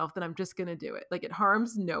delight myself, then I'm just going to do it. Like, it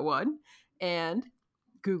harms no one, and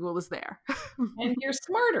Google is there. And you're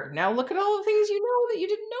smarter. Now look at all the things you know that you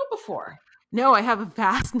didn't know before. No, I have a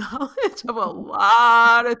vast knowledge of a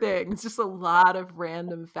lot of things, just a lot of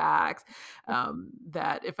random facts,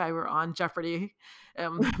 that if I were on Jeopardy,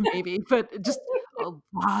 maybe, but just a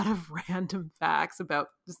lot of random facts about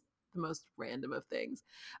just the most random of things.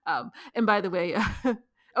 And by the way,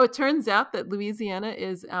 oh, it turns out that Louisiana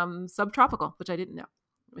is subtropical, which I didn't know,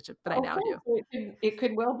 but I now Okay, do. so it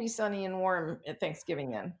could well be sunny and warm at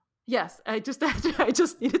Thanksgiving then. Yes, I just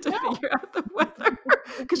needed to No, figure out the weather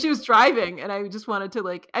because she was driving, and I just wanted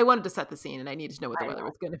to I wanted to set the scene, and I needed to know what the I weather know.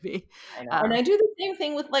 was going to be. I know. And Um, I do the same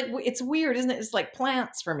thing with like it's weird, isn't it? It's like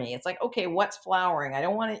plants for me. It's like, okay, what's flowering? I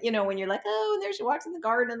don't want to, when you're like, oh, and there she walks in the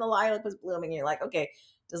garden and the lilac was blooming. And you're like, okay,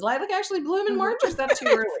 does lilac actually bloom in mhm. March or is that too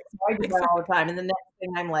early? So I do that all Exactly. the time. And the next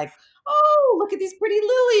thing I'm like, oh, look at these pretty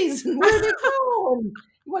lilies and where they grow and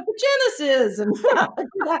what the genus is. And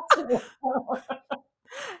that's it.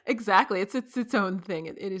 Exactly. It's its own thing.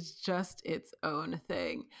 It is just its own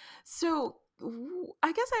thing. So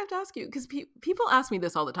I guess I have to ask you because people ask me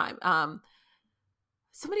this all the time.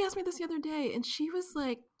 Somebody asked me this the other day, and she was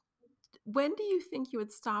like, when do you think you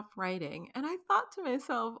would stop writing? And I thought to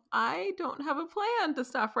myself, I don't have a plan to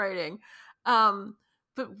stop writing. Um,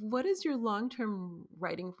 but what is your long-term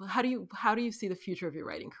writing? How do you see the future of your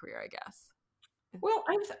writing career, I guess? Well,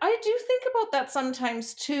 I do think about that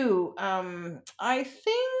sometimes too. I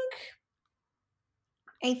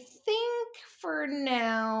think for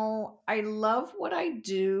now, I love what I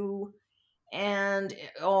do. And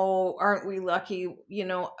oh, aren't we lucky?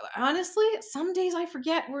 Honestly, some days I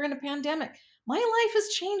forget we're in a pandemic. My life has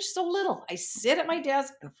changed so little. I sit at my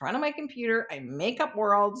desk in front of my computer, I make up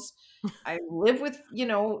worlds, I live with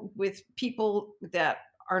people that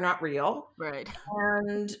are not real. Right.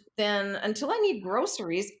 And then until I need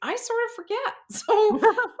groceries, I sort of forget. So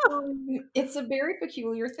it's a very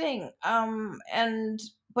peculiar thing.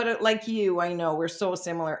 Like you, I know we're so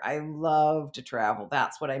similar. I love to travel.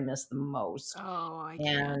 That's what I miss the most. Oh, I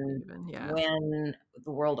can't And even. Yes. when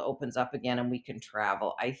the world opens up again and we can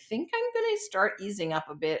travel, I think I'm going to start easing up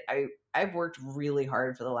a bit. I've worked really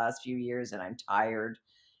hard for the last few years and I'm tired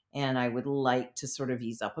and I would like to sort of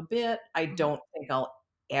ease up a bit. I Mhm. don't think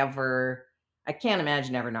ever I can't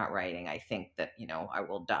imagine ever not writing. I think that, I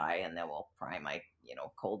will die and then we'll pry my,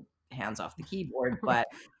 cold hands off the keyboard. But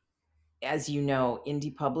as you know,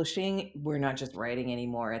 indie publishing, we're not just writing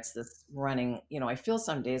anymore. It's this running, I feel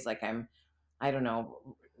some days like I don't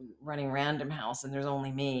know, running Random House and there's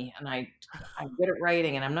only me and I'm good at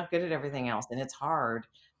writing and I'm not good at everything else and it's hard.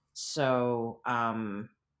 So,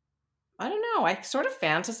 I don't know. I sort of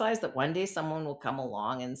fantasize that one day someone will come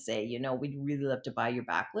along and say, we'd really love to buy your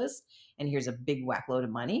backlist, and here's a big whack load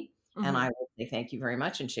of money. And I Mhm. will say thank you very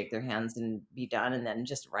much and shake their hands and be done, and then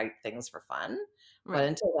just write things for fun. But Right.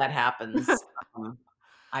 until that happens, um,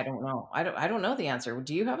 I don't know. I don't know the answer.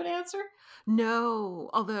 Do you have an answer? No,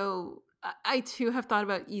 although I too have thought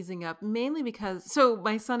about easing up, mainly because so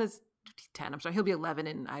my son is 10. I'm sorry, he'll be 11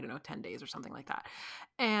 in, I don't know, 10 days or something like that.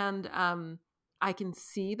 And I can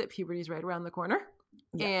see that puberty is right around the corner.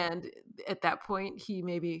 Yeah. And at that point, he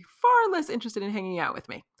may be far less interested in hanging out with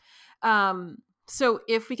me. Um, so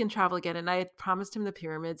if we can travel again, and I had promised him the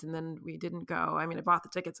pyramids, and then we didn't go. I mean, I bought the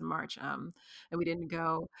tickets in March, and we didn't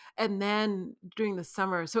go. And then during the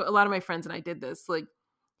summer, so a lot of my friends and I did this.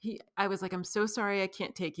 I was like, I'm so sorry, I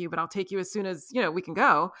can't take you, but I'll take you as soon as we can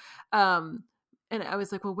go. Um, and I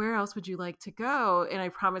was like, well, where else would you like to go? And I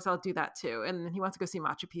promise I'll do that too. And then he wants to go see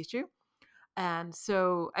Machu Picchu. And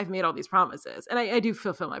so I've made all these promises, and I do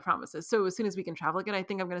fulfill my promises. So as soon as we can travel again, I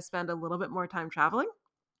think I'm going to spend a little bit more time traveling,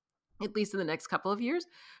 at least in the next couple of years,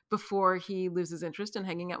 before he loses interest in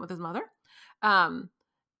hanging out with his mother. Um,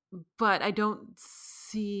 but I don't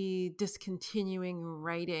see discontinuing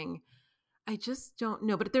writing. I just don't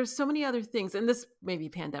know. But there's so many other things, and this may be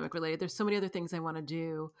pandemic related. There's so many other things I want to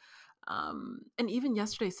do. And even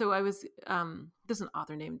yesterday, so I was, there's an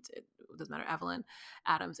author named, it doesn't matter, Evelyn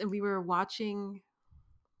Adams, and we were watching.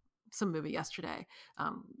 some movie yesterday,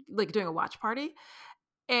 like doing a watch party.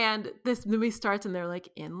 And this movie starts and they're like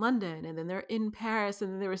in London and then they're in Paris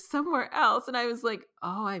and then they were somewhere else. And I was like,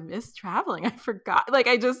 oh, I miss traveling. I forgot. Like,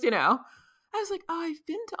 I just, I was like, oh, I've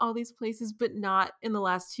been to all these places, but not in the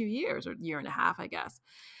last 2 years or year and a half, I guess.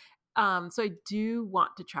 So I do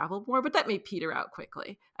want to travel more, but that may peter out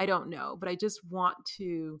quickly. I don't know, but I just want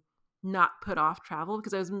to not put off travel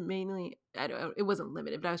because I was mainly, I don't know, it wasn't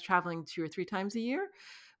limited, but I was traveling 2 or 3 times a year.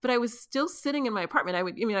 But I was still sitting in my apartment. I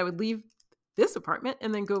would leave this apartment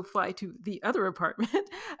and then go fly to the other apartment,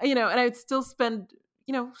 and I would still spend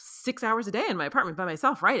 6 hours a day in my apartment by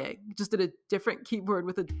myself writing, just at a different keyboard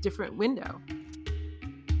with a different window.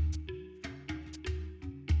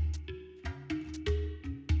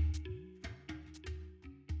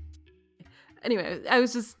 Anyway, I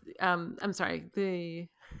was just, I'm sorry, the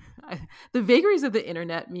vagaries of the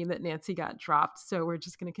internet mean that Nancy got dropped, so we're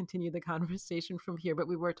just going to continue the conversation from here. But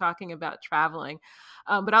we were talking about traveling,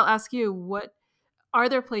 but I'll ask you, what are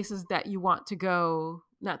there places that you want to go?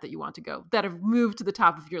 Not that you want to go, that have moved to the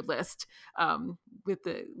top of your list, with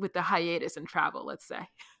the hiatus in travel, let's say.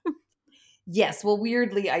 Yes. Well,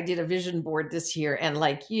 weirdly, I did a vision board this year, and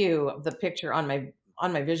like you, the picture on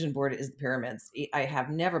my vision board is the pyramids. I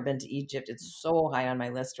have never been to Egypt. It's so high on my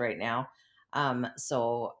list right now.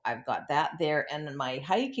 So I've got that there, and my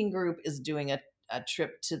hiking group is doing a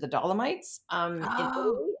trip to the Dolomites in Oh,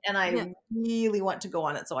 Italy, and yeah. I really want to go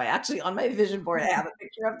on it. So I actually, on my vision board, I have a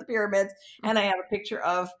picture of the pyramids, and I have a picture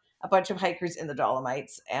of a bunch of hikers in the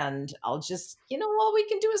Dolomites, and I'll just, all we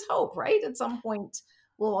can do is hope, right? At some point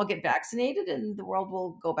we'll all get vaccinated and the world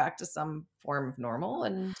will go back to some form of normal.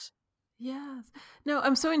 And Yes. No,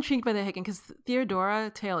 I'm so intrigued by the hiking because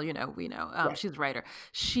Theodora Taylor, we know, yeah, she's a writer.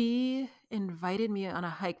 She invited me on a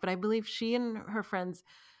hike, but I believe she and her friends,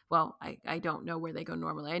 well, I don't know where they go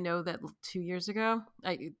normally. I know that 2 years ago,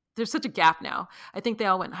 there's such a gap now. I think they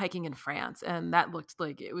all went hiking in France, and that looked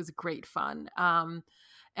like it was great fun.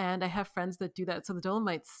 And I have friends that do that. So the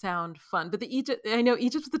Dolomites sound fun. But I know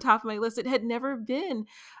Egypt's at the top of my list. It had never been.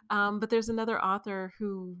 But there's another author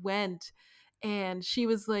who went, and she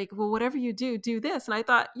was like, well, whatever you do this. And I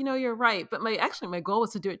thought, you're right. But my goal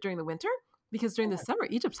was to do it during the winter because during the summer,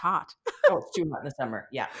 Egypt's hot. oh, it's too hot in the summer.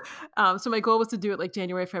 Yeah. So my goal was to do it like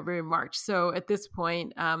January, February, March. So at this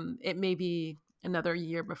point, it may be another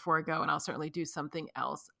year before I go, and I'll certainly do something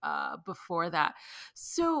else before that.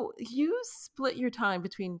 So you split your time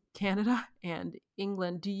between Canada and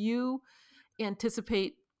England. Do you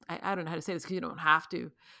anticipate? I don't know how to say this because you don't have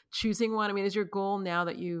to, choosing one. I mean, is your goal now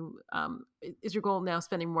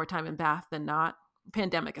spending more time in Bath than not,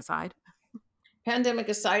 pandemic aside? Pandemic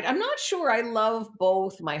aside, I'm not sure. I love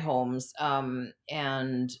both my homes. And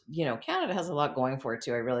Canada has a lot going for it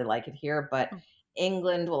too. I really like it here. But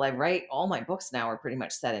England, well, I write all my books now are pretty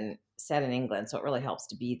much set in England, so it really helps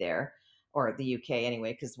to be there, or the UK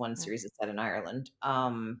anyway, because one Right. series is set in Ireland.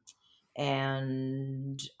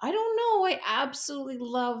 And I don't know. I absolutely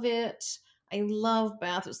love it. I love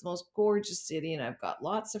Bath. It's the most gorgeous city, and I've got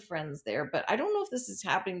lots of friends there. But I don't know if this is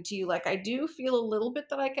happening to you. Like, I do feel a little bit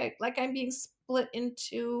that like I'm being split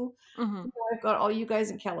into. Hmm. I've got all you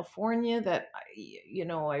guys in California that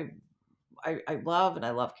I love, and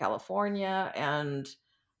I love California. And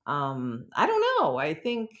I don't know. I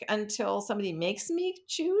think until somebody makes me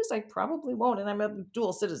choose, I probably won't. And I'm a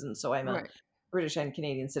dual citizen, so I'm a Right. British and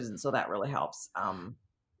Canadian citizen, so that really helps.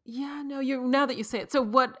 Yeah, no, you're now that you say it. So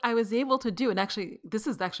what I was able to do, and actually this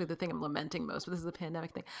is actually the thing I'm lamenting most, but this is a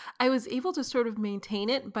pandemic thing. I was able to sort of maintain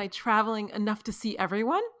it by traveling enough to see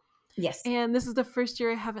everyone. Yes. And this is the first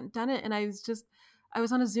year I haven't done it. And I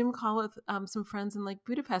was on a Zoom call with some friends in like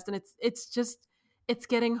Budapest, and it's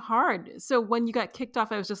getting hard. So when you got kicked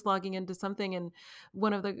off, I was just logging into something, and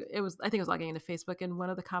I think I was logging into Facebook, and one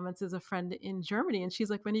of the comments is a friend in Germany, and she's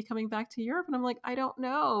like, "When are you coming back to Europe?" And I'm like, "I don't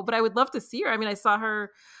know, but I would love to see her." I mean, I saw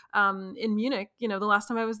her in Munich, the last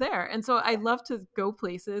time I was there, and so I love to go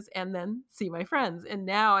places and then see my friends. And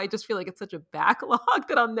now I just feel like it's such a backlog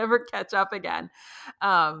that I'll never catch up again.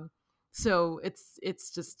 Um, so it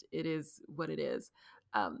is what it is.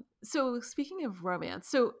 So speaking of romance,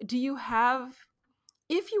 so do you have,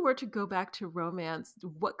 if you were to go back to romance,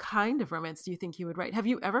 what kind of romance do you think you would write? Have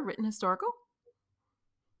you ever written historical?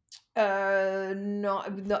 No,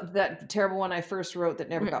 that terrible one I first wrote that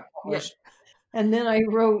never Right. got Yeah. published. And then I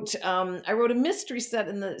wrote a mystery set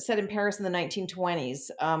in Paris in the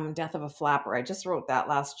 1920s, Death of a Flapper. I just wrote that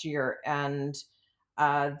last year, and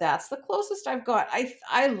that's the closest I've got.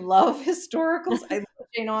 I love historicals. I love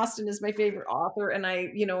Jane Austen is my favorite author, and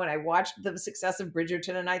I watched the success of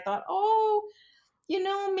Bridgerton, and I thought, oh,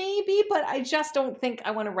 Maybe, but I just don't think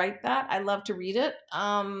I want to write that. I love to read it.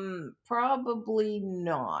 Probably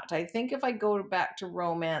not. I think if I go back to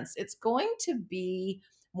romance, it's going to be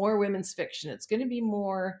more women's fiction. It's going to be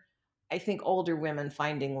more, I think, older women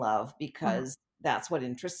finding love Mhm. because that's what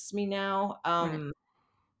interests me now. Right.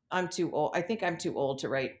 I'm too old. I think I'm too old to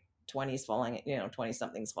write 20s falling, 20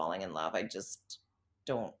 somethings falling in love. I just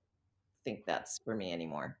don't think that's for me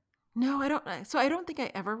anymore. No, I don't. So I don't think I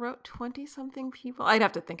ever wrote 20 something people. I'd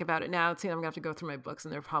have to think about it now. See, I'm gonna have to go through my books,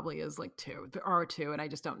 and there probably is like two. There are two, and I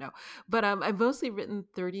just don't know. But I've mostly written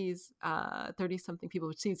 30 something people,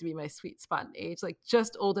 which seems to be my sweet spot in age, like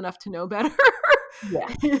just old enough to know better. Yeah.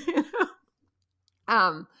 You know?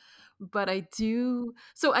 Um, but I do.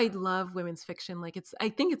 So I love women's fiction. Like I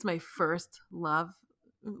think it's my first love.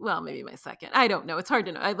 Well, maybe my second. I don't know. It's hard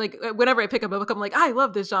to know. I like whenever I pick up a book, I'm like, I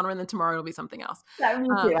love this genre, and then tomorrow it'll be something else. Yeah, me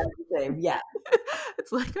too. Um, I'm the same. Yeah.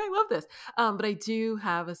 it's like I love this, but I do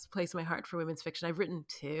have a place in my heart for women's fiction. I've written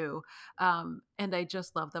two, and I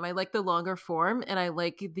just love them. I like the longer form, and I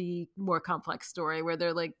like the more complex story where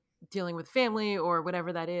they're like dealing with family or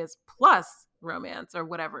whatever that is, plus romance or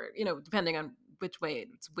whatever, depending on which way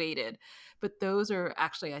it's weighted. But those are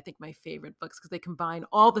actually, I think, my favorite books because they combine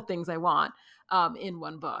all the things I want in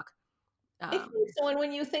one book. I think Um, so. And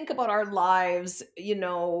when you think about our lives,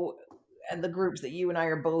 and the groups that you and I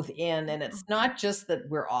are both in, and it's not just that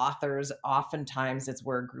we're authors, oftentimes it's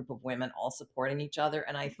we're a group of women all supporting each other.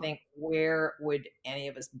 And I think where would any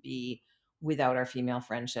of us be without our female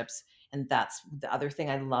friendships? And that's the other thing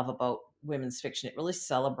I love about women's fiction. It really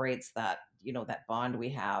celebrates that bond we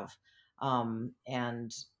have.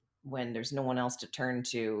 And when there's no one else to turn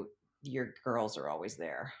to, your girls are always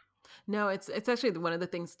there. No, it's actually one of the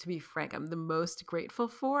things, to be frank, I'm the most grateful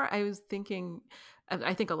for. I was thinking,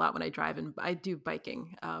 I think a lot when I drive, and I do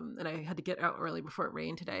biking, and I had to get out early before it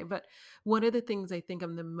rained today. But one of the things I think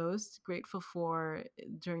I'm the most grateful for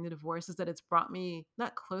during the divorce is that it's brought me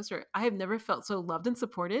not closer. I have never felt so loved and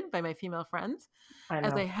supported by my female friends I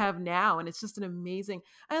as I know. have now, and it's just an amazing.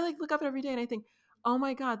 I like look up every day and I think, oh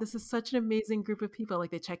my god, this is such an amazing group of people.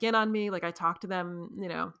 Like they check in on me, like I talk to them.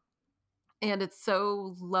 And it's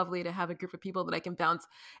so lovely to have a group of people that I can bounce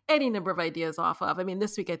any number of ideas off of. I mean,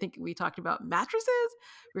 this week I think we talked about mattresses,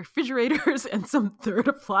 refrigerators, and some third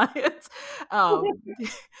appliance,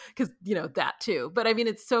 because that too. But I mean,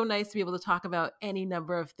 it's so nice to be able to talk about any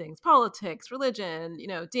number of things: politics, religion,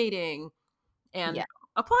 dating, Yeah. and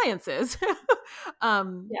appliances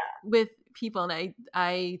um, Yeah. with people. And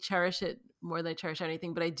I cherish it more than I cherish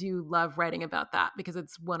anything, but I do love writing about that because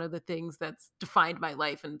it's one of the things that's defined my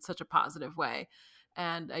life in such a positive way.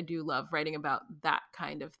 And I do love writing about that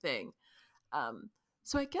kind of thing. Um,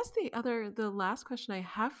 so I guess the last question I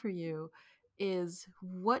have for you is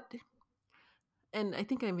what, and I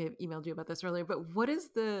think I may have emailed you about this earlier, but what is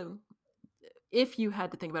if you had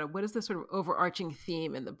to think about it, what is the sort of overarching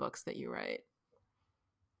theme in the books that you write?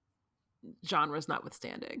 Genres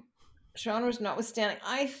notwithstanding. Genres notwithstanding,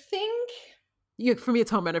 I think. For me, it's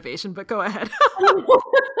home renovation, but go ahead.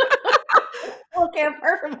 Okay,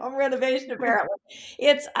 apart from home renovation, apparently,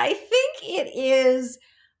 I think it is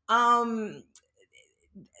um,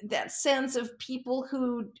 that sense of people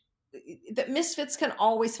who that misfits can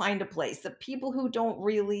always find a place. That people who don't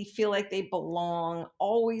really feel like they belong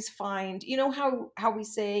always find. You know how we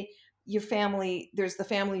say your family. There's the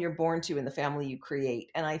family you're born to and the family you create.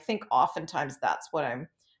 And I think oftentimes that's what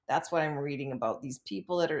I'm reading about these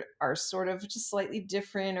people that are sort of just slightly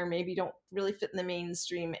different or maybe don't really fit in the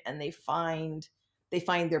mainstream, and they find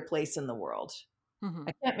their place in the world. Mhm.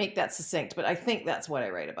 I can't make that succinct, but I think that's what I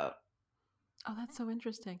write about. Oh, that's so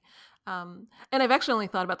interesting. And I've actually only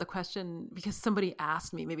thought about the question because somebody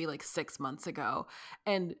asked me maybe like 6 months ago,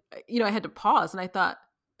 and I had to pause, and I thought,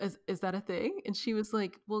 "Is that a thing?" And she was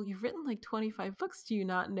like, "Well, you've written like 25 books. Do you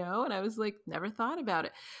not know?" And I was like, "Never thought about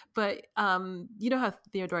it." But you know how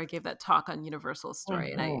Theodore gave that talk on Universal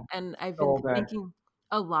story, and I Mhm. and I've been So good. thinking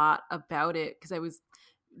a lot about it because I was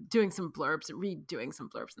doing some blurbs, redoing some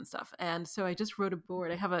blurbs and stuff. And so I just wrote a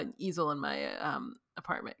board. I have an easel in my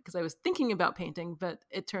apartment because I was thinking about painting, but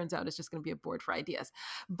it turns out it's just going to be a board for ideas.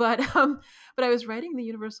 But but I was writing the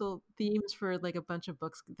universal themes for like a bunch of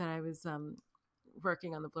books that I was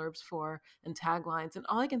working on the blurbs for and taglines. And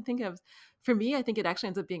all I can think of, for me, I think it actually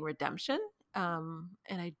ends up being redemption. And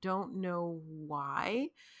I don't know why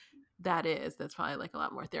that is. That's probably like a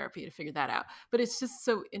lot more therapy to figure that out. But it's just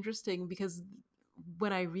so interesting because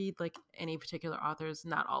when I read like any particular authors,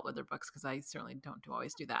 not all of their books, because I certainly don't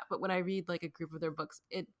always do that, but when I read like a group of their books,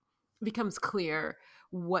 it becomes clear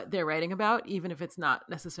what they're writing about, even if it's not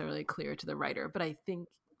necessarily clear to the writer. But I think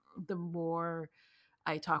the more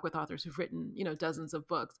I talk with authors who've written, dozens of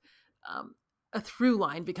books, a through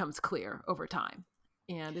line becomes clear over time.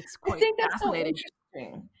 And it's I quite think that's so fascinating.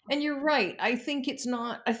 interesting. And you're right. I think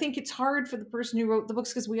it's hard for the person who wrote the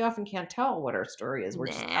books because we often can't tell what our story is. We're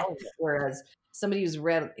just Nah. telling it. Whereas somebody who's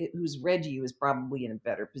read you is probably in a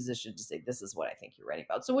better position to say, this is what I think you're writing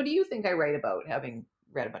about. So what do you think I write about, having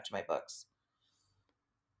read a bunch of my books?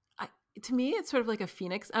 I, to me, it's sort of like a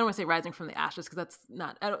phoenix. I don't want to say rising from the ashes because that's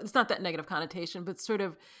not, it's not that negative connotation, but sort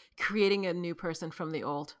of creating a new person from the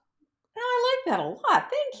old. Oh, I like that a lot.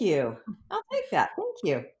 Thank you. I'll take that. Thank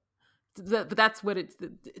you. But that's what it's,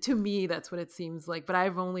 to me, that's what it seems like. But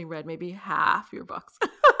I've only read maybe half your books.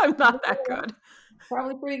 I'm not that good.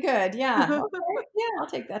 Probably pretty good. Yeah. Okay. Yeah, I'll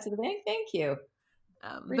take that to the bank. Thank you.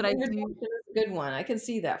 But I Redemption do, is a good one. I can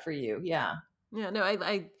see that for you. Yeah. yeah, no,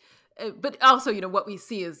 but also, what we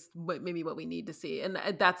see is maybe what we need to see, and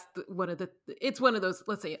that's it's one of those,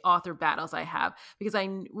 let's say, author battles I have, because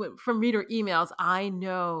from reader emails, I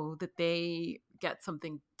know that they get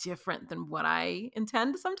something different than what I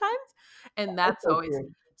intend sometimes, and That's that's so always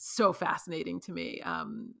true. so fascinating to me.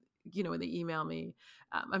 When they email me,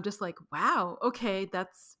 I'm just like, wow, okay,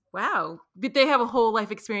 that's wow, but they have a whole life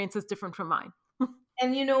experience that's different from mine.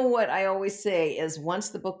 And you know what I always say is, once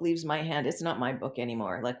the book leaves my hand, it's not my book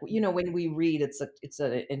anymore. Like, when we read, it's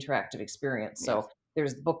an interactive experience. So Yes.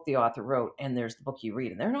 there's the book the author wrote, and there's the book you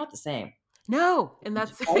read, and they're not the same, No, and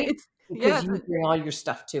that's right? it's Because yeah, you bring all your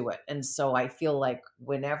stuff to it. And so I feel like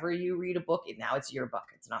whenever you read a book, now it's your book.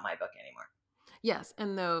 It's not my book anymore. yes,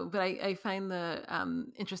 and no, but I find the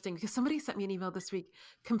interesting because somebody sent me an email this week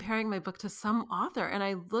comparing my book to some author, and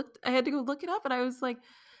I had to go look it up, and I was like,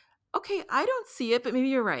 okay, I don't see it, but maybe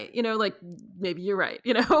you're right. Like maybe you're right.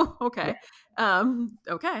 Yeah. Okay,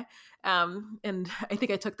 okay, and I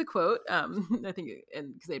think I took the quote. I think,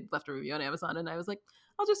 and because they left a review on Amazon, and I was like,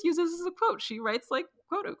 I'll just use this as a quote. She writes like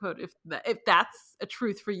quote unquote. If that's a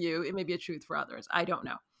truth for you, it may be a truth for others. I don't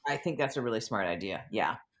know. I think that's a really smart idea.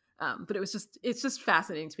 Yeah. But it's just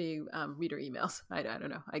fascinating to me, reader emails. I don't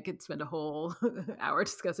know. I could spend a whole hour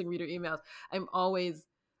discussing reader emails. I'm always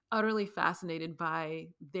utterly fascinated by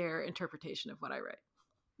their interpretation of what I write.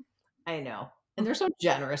 I know. And they're so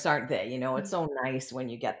generous, aren't they? It's so nice when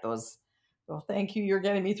you get those, well, thank you. You're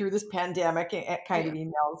getting me through this pandemic, kind of Yeah.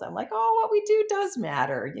 emails. I'm like, oh, what we do does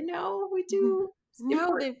matter. We do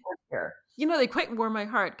No, important work here. they quite warm my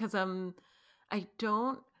heart because I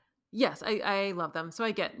don't. Yes, I love them. So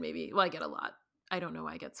I get I get a lot. I don't know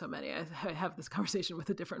why I get so many. I have this conversation with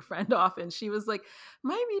a different friend often. She was like,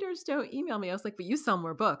 "My readers don't email me." I was like, "But you sell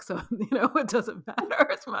more books, so it doesn't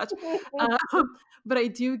matter as much." But I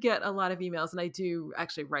do get a lot of emails, and I do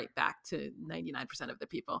actually write back to 99% of the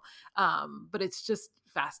people. But it's just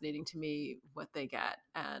fascinating to me what they get.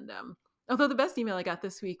 And although the best email I got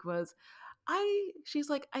this week was, she's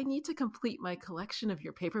like, I need to complete my collection of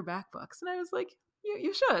your paperback books. And I was like,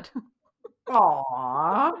 you should.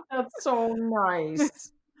 Aw, that's so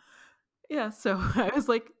nice. Yeah. So I was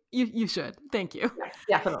like, you should. Thank you. Yes,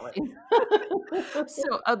 definitely.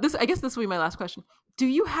 So I guess this will be my last question. Do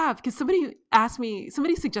you have, because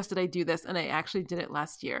somebody suggested I do this and I actually did it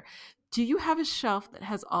last year. Do you have a shelf that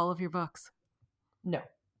has all of your books? No,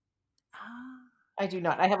 Ah. I do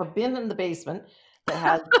not. I have a bin in the basement that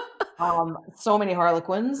has so many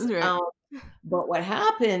Harlequins. Right. But what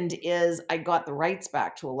happened is I got the rights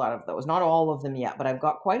back to a lot of those, not all of them yet, but I've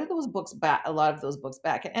got quite a lot of those books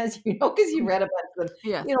back. And as you know, because you read a bunch of them,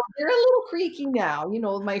 Yes. they're a little creaky now.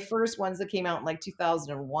 My first ones that came out in like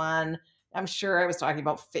 2001. I'm sure I was talking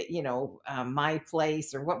about, My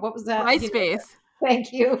Place, or what was that? MySpace.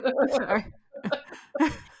 Thank you. Sorry.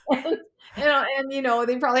 and,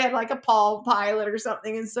 they probably had like a Palm Pilot or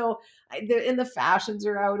something. And so and the fashions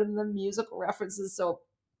are out and the musical references. So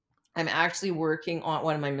I'm actually working on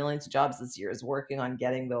one of my millions of jobs this year is working on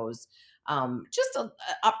getting those just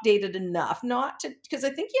updated enough, not to, because I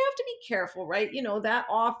think you have to be careful, right? That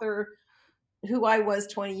author who I was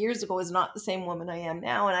 20 years ago is not the same woman I am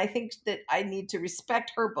now. And I think that I need to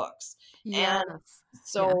respect her books. And Yes. Yes.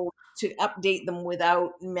 so to update them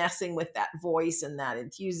without messing with that voice and that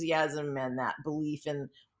enthusiasm and that belief in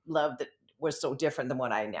love that was so different than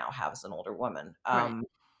what I now have as an older woman. Right.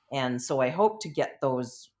 And so I hope to get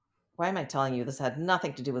those. Why am I telling you this? Had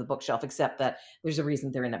nothing to do with the bookshelf, except that there's a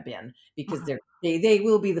reason they're in a bin, because they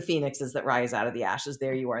will be the phoenixes that rise out of the ashes.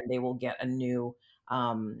 There you are, and they will get a new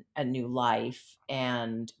life.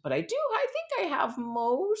 But I think I have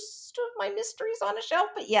most of my mysteries on a shelf.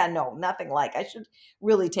 But yeah, no, nothing like. I should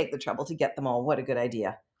really take the trouble to get them all. What a good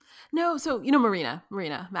idea. No, so Marina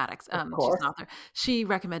Maddox, Of she's an course. author. She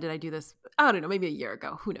recommended I do this, I don't know, maybe a year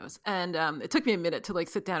ago, who knows? And it took me a minute to like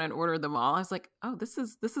sit down and order them all. I was like, oh, this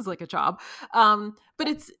is like a job. But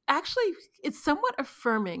it's somewhat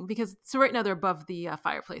affirming because so right now they're above the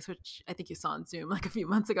fireplace, which I think you saw on Zoom like a few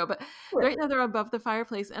months ago. But Right. right now they're above the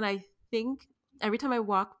fireplace, and I think every time I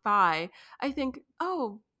walk by, I think,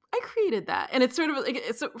 oh, I created that, and it's sort of like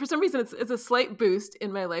for some reason it's a slight boost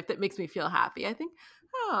in my life that makes me feel happy. I think,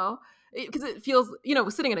 oh, because it feels,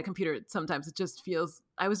 sitting at a computer sometimes it just feels.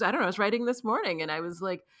 I don't know, I was writing this morning and I was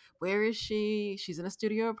like, where is she? She's in a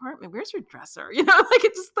studio apartment. Where's her dresser? Like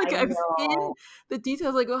it just like I I was in know. the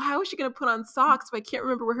details. Like, oh, how is she going to put on socks if I can't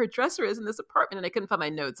remember where her dresser is in this apartment? And I couldn't find my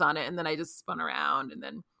notes on it, and then I just spun around and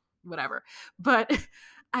then whatever. But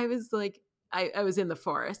I was like, I was in the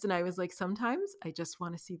forest and I was like, sometimes I just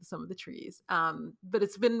want to see some of the trees. But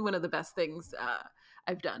it's been one of the best things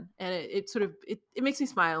I've done. And it sort of, it makes me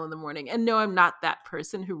smile in the morning. And no, I'm not that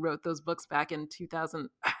person who wrote those books back in 2000,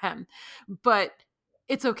 but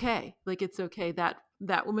it's okay. Like, it's okay that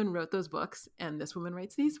woman wrote those books and this woman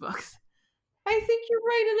writes these books. I think you're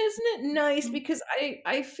right. And isn't it nice? Because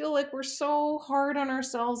I feel like we're so hard on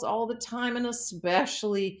ourselves all the time. And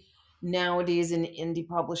especially nowadays in indie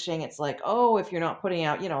publishing, it's like, oh, if you're not putting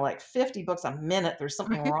out, like 50 books a minute, there's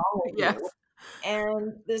something Right? wrong with you. Yes.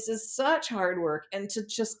 And this is such hard work. And to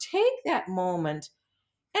just take that moment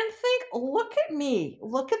and think, look at me.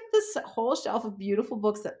 Look at this whole shelf of beautiful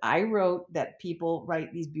books that I wrote, that people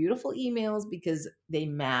write these beautiful emails because they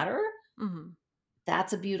matter. Hmm.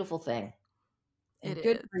 That's a beautiful thing. It And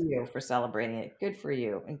good is. for you for celebrating it. Good for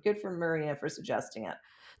you. And good for Maria for suggesting it.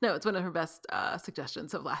 No, it's one of her best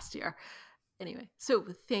suggestions of last year. Anyway, so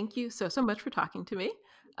thank you so much for talking to me.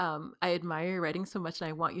 I admire your writing so much, and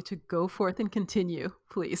I want you to go forth and continue,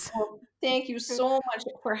 please. Well, thank you so much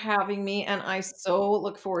for having me. And I so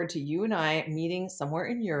look forward to you and I meeting somewhere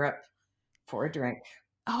in Europe for a drink.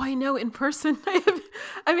 Oh, I know, in person.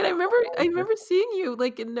 I mean, I remember seeing you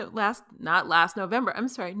like in not last November. I'm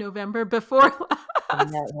sorry, November before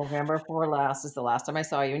last. November 4 last is the last time I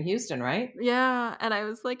saw you in Houston, right? Yeah, and I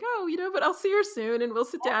was like, oh, but I'll see her soon, and we'll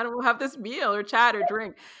sit down and we'll have this meal or chat or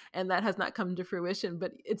drink, and that has not come to fruition,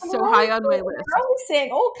 but it's And so high on my we're list. always saying,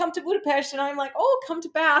 "Oh, come to Budapest," and I'm like, "Oh, come to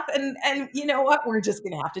Bath," and you know what? We're just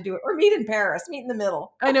gonna have to do it, or meet in Paris, meet in the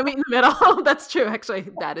middle. I know, meet in the middle. That's true. Actually,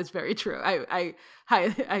 that is very true. I'm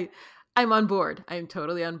on board. I'm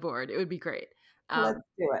totally on board. It would be great. Let's Um,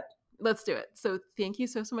 do it. let's do it. So thank you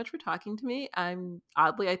so much for talking to me. I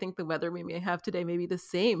think the weather we may have today may be the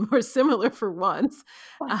same or similar for once.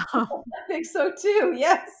 Um, I think so too.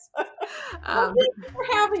 Yes. Well, but thank you for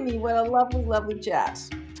having me. What a lovely, lovely chat.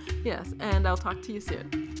 yes, and I'll talk to you soon.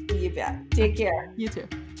 You bet. Take care. You too.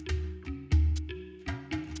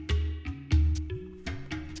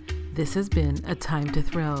 This has been A Time to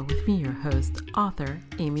Thrill with me, your host, author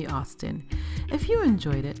Aime Austin. If you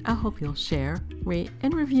enjoyed it, I hope you'll share, rate,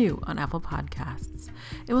 and review on Apple Podcasts.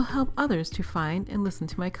 It will help others to find and listen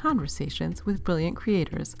to my conversations with brilliant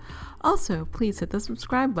creators. Also, please hit the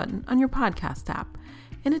subscribe button on your podcast app.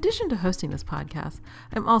 In addition to hosting this podcast,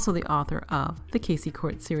 I'm also the author of the Casey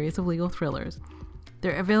Court series of legal thrillers.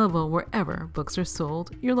 They're available wherever books are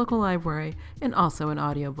sold, your local library, and also an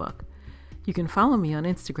audiobook. You can follow me on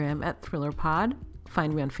Instagram at ThrillerPod,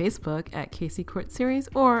 find me on Facebook at Casey Court Series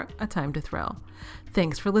or A Time to Thrill.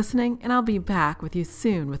 Thanks for listening, and I'll be back with you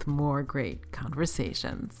soon with more great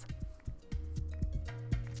conversations.